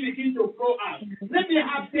testimony begin to flow out. Let me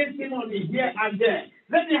have testimony here and there.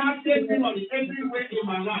 Let me have testimony everywhere in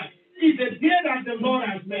my life. It's the day that the Lord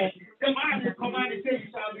has made. The man has commanded, says, you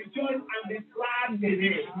shall rejoice and be glad in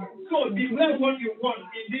it. So declare what you want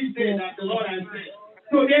in this day that the Lord has made.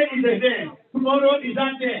 Today is the day. Tomorrow is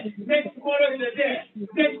that day. Next tomorrow is the day.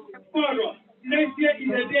 Next tomorrow. Next year is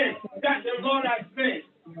the day that the Lord has made.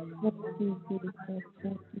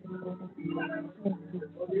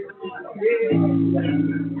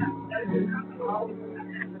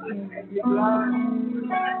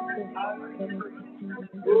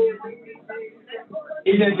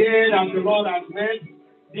 In the day that the Lord has made,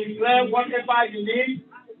 declare whatever you need,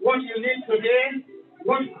 what you need today,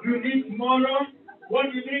 what you need tomorrow,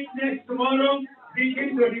 what you need next tomorrow.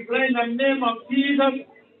 Begin to declare in the name of Jesus.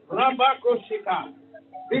 Rabakoshika.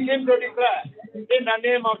 Begin to declare in the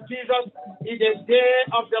name of Jesus. It is the day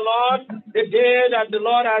of the Lord, the day that the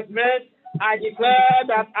Lord has made, I declare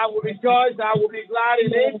that I will rejoice, I will be glad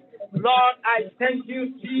in it. Lord, I thank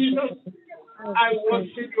you, Jesus. I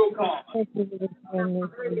worship you, God.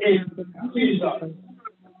 In Jesus'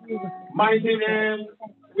 mighty name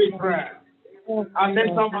we pray. And then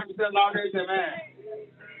somebody say, Lord, amen.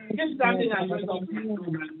 Keep standing and raise up your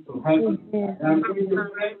hands to heaven. I'm going to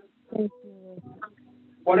pray.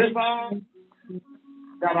 Whatever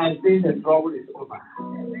that has been the trouble is over.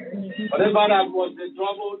 Whatever that was the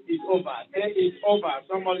trouble is over. Say it's over.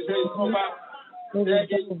 Somebody say it's over. Say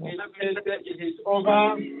it is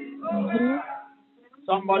over.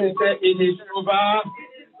 Somebody say it is over.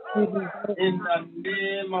 In the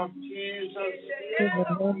name of Jesus.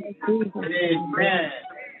 Amen.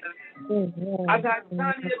 As I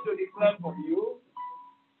stand here to declare for you,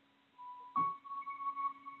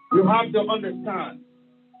 you have to understand.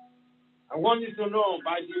 I want you to know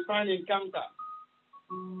by divine encounter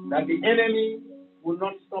that the enemy will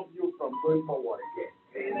not stop you from going forward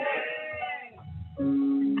again.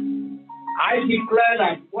 I declare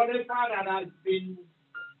that whatever that has been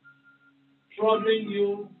troubling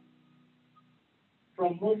you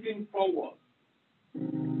from moving forward,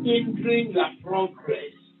 hindering your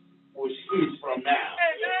progress, will cease from now.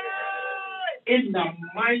 In the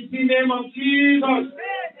mighty name of Jesus.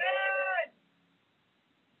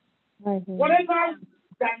 Whatever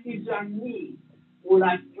that is your need will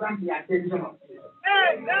attract the attention of Jesus.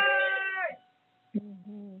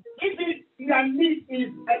 If your need is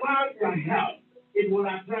about your health, it will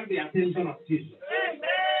attract the attention of Jesus.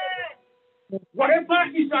 Whatever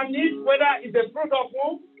is your need, whether it's a fruit of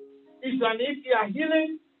womb, is your need your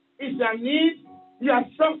healing, is your need your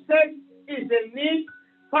success, is a need,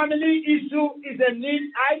 family issue is a need.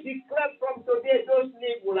 I declare from today those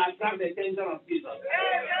needs will attract the attention of Jesus.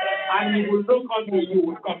 And he will look unto you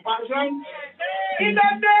with compassion. In the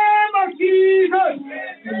name of Jesus,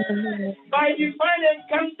 by divine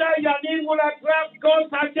encounter, your need will attract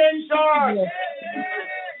God's attention.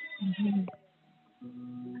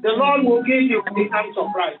 The Lord will give you pleasant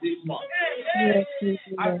surprise this month.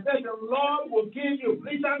 I said the Lord will give you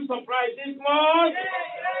pleasant surprise this month.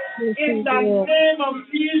 In the name of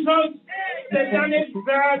Jesus, the Satanic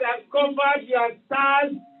veil that covered your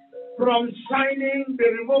stars from shining be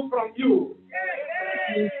removed from you.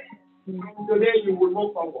 Today you will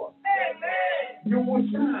move forward. You will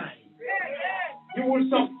shine. You will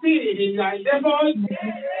succeed in your endeavors.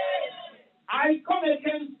 I come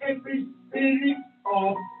against every spirit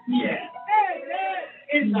of fear.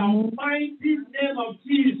 In the mighty name of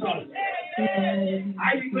Jesus,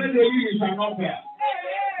 I declare to you, you shall not fail.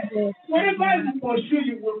 Whatever you pursue,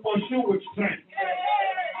 you will pursue with strength.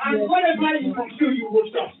 And whatever you pursue, you will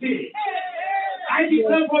succeed. I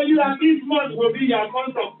declare for you that this month will be your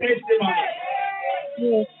month of testimony.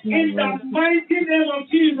 In the mighty name of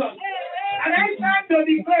Jesus. And I stand to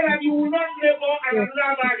declare that you will not labor and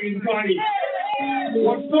another enjoy it.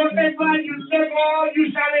 Whatsoever you labor, you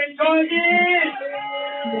shall enjoy it.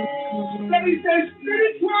 There is a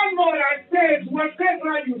spiritual law that says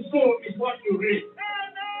whatever you sow is what you reap.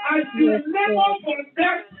 As you labor for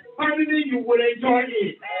that family, you will enjoy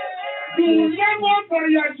it. You labor for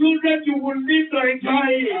your children, you will live to enjoy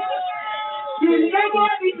it. You labor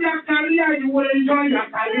in your career, you will enjoy your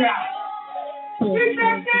career. In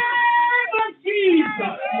the name of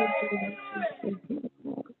Jesus.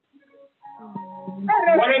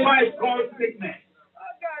 Whatever is called sickness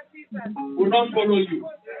will not follow you.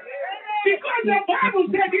 Because the Bible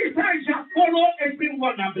said this sign shall follow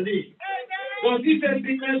everyone that believes. Does this say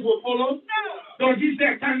sickness will follow? Does this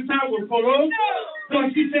say cancer will follow?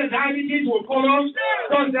 Does this say diabetes will follow?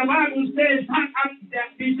 Does the Bible say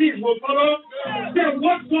disease will follow? Say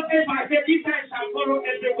whatsoever, say this sign shall follow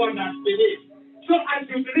everyone that believes. So as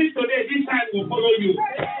you believe today, this sign will follow you.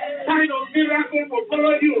 Sign of miracle will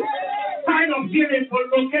follow you. Sign of healing will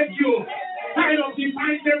locate you. Sign of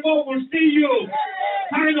divine favor will see you.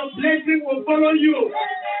 Sign of blessing will follow you.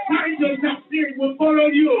 Sign of success will follow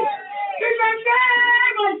you. In the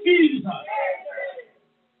name of Jesus.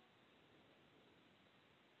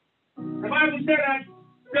 The Bible said that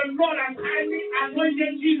the Lord has highly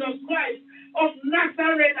anointed Jesus Christ of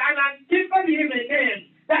Nazareth and has given him a name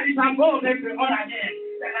that is above every other name.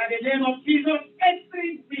 That at the name of Jesus,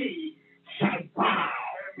 every knee shall bow.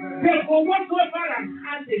 Therefore, whatsoever that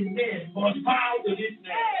has a name must bow to this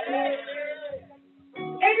name.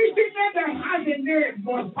 Anything that has a name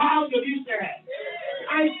must bow to this name.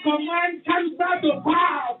 I command cancer to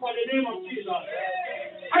bow for the name of Jesus.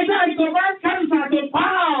 I command cancer to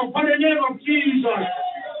bow for the name of Jesus.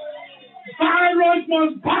 Virus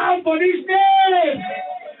must bow for this name.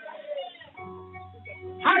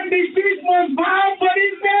 And disease must bow for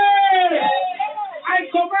this name. pray. I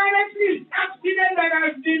command every accident that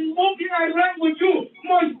has been moving around with you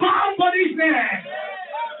must bow for this name.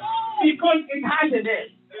 Because it has a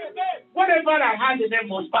name. Whatever that has a name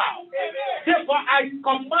must bow. Therefore, I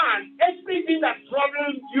command everything that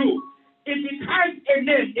troubles you, if it has a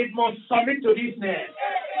name, it must submit to this name.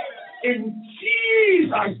 In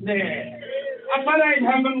Jesus' name. Our Father in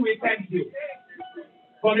heaven, we thank you.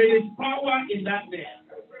 For there is power in that name.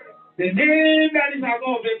 The name that is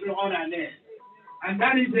above every other name. And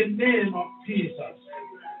that is the name of Jesus.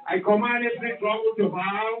 I command every trouble to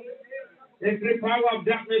bow. Every power of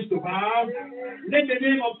darkness to bow. Let the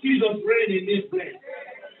name of Jesus reign in this place.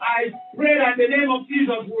 I pray that the name of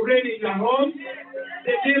Jesus will reign in your home.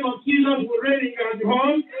 The name of Jesus will reign in your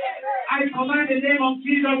home. I command the name of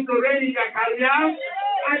Jesus to reign in your career.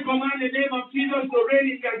 I command the name of Jesus to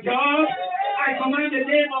reign in your job. I command the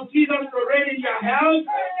name of Jesus to reign in your health.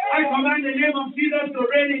 I command the name of Jesus to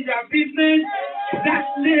reign in your business. That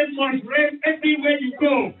name must reign everywhere you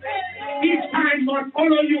go. His time must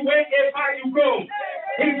follow you wherever you go.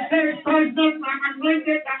 It says, touch not my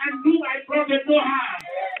anointed and do my prophet no harm.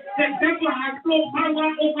 The devil has no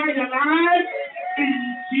power over your life.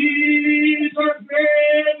 In Jesus'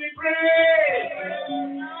 name we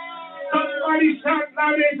pray. Somebody shout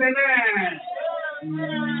loud amen.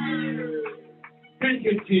 Thank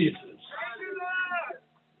you, Jesus.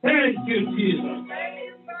 Thank you, Jesus.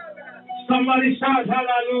 Somebody shout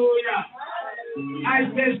hallelujah. I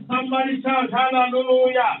said somebody shout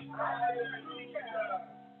hallelujah.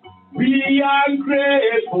 We are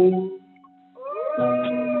grateful.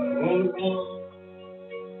 Oh Lord.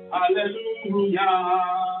 Hallelujah.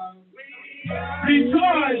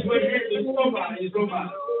 Rejoice when it is over. It's over.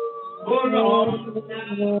 Oh Lord.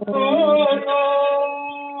 Oh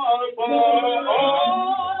Lord. For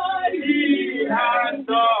all He has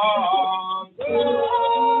done.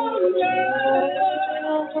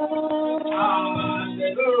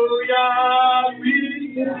 Hallelujah.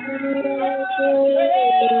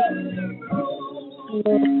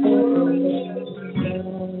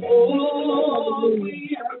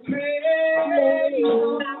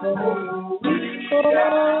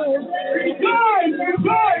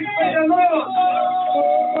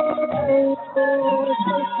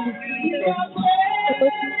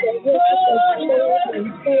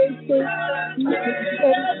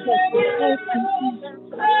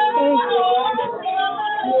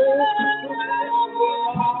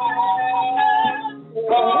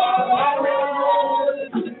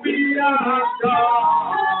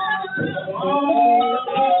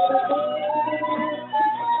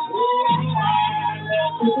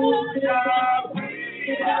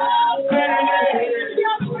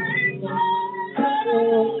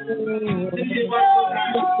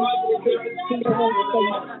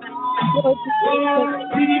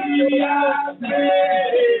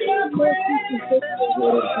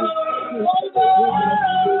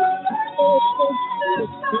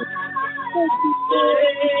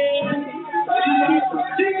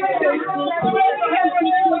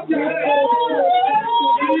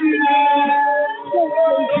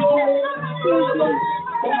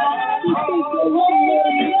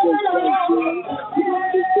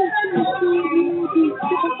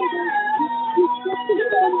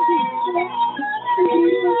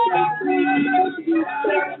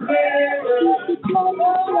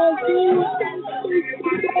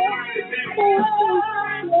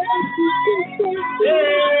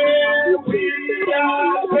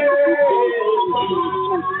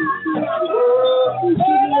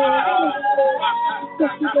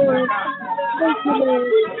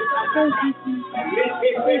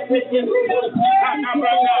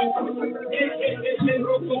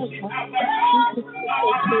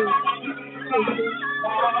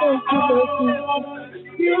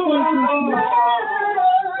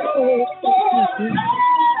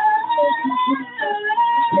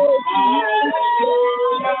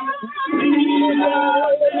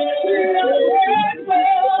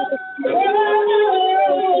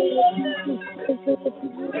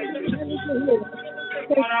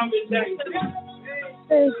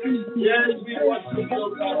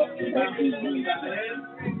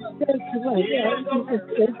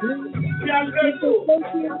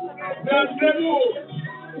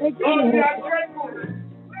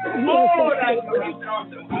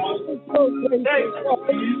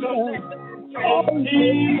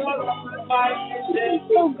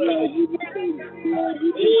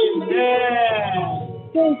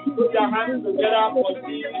 Put your hands together for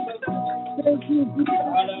Jesus.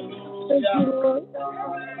 Hallelujah.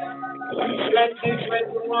 Bless this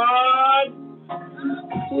one.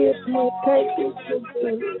 We partake in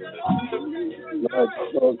the Lord,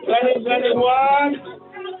 so 2021.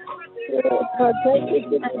 partake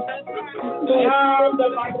in the Now the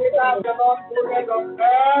Matilda of the Lord put on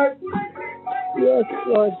earth. yes,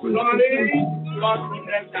 Lord Glory, Jesus. Lord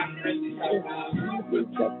protect and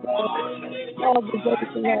All the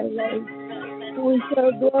days of our life. We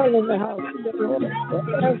shall dwell in the house of the Lord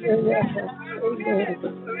forever and ever. Amen.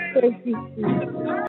 Thank you, Jesus.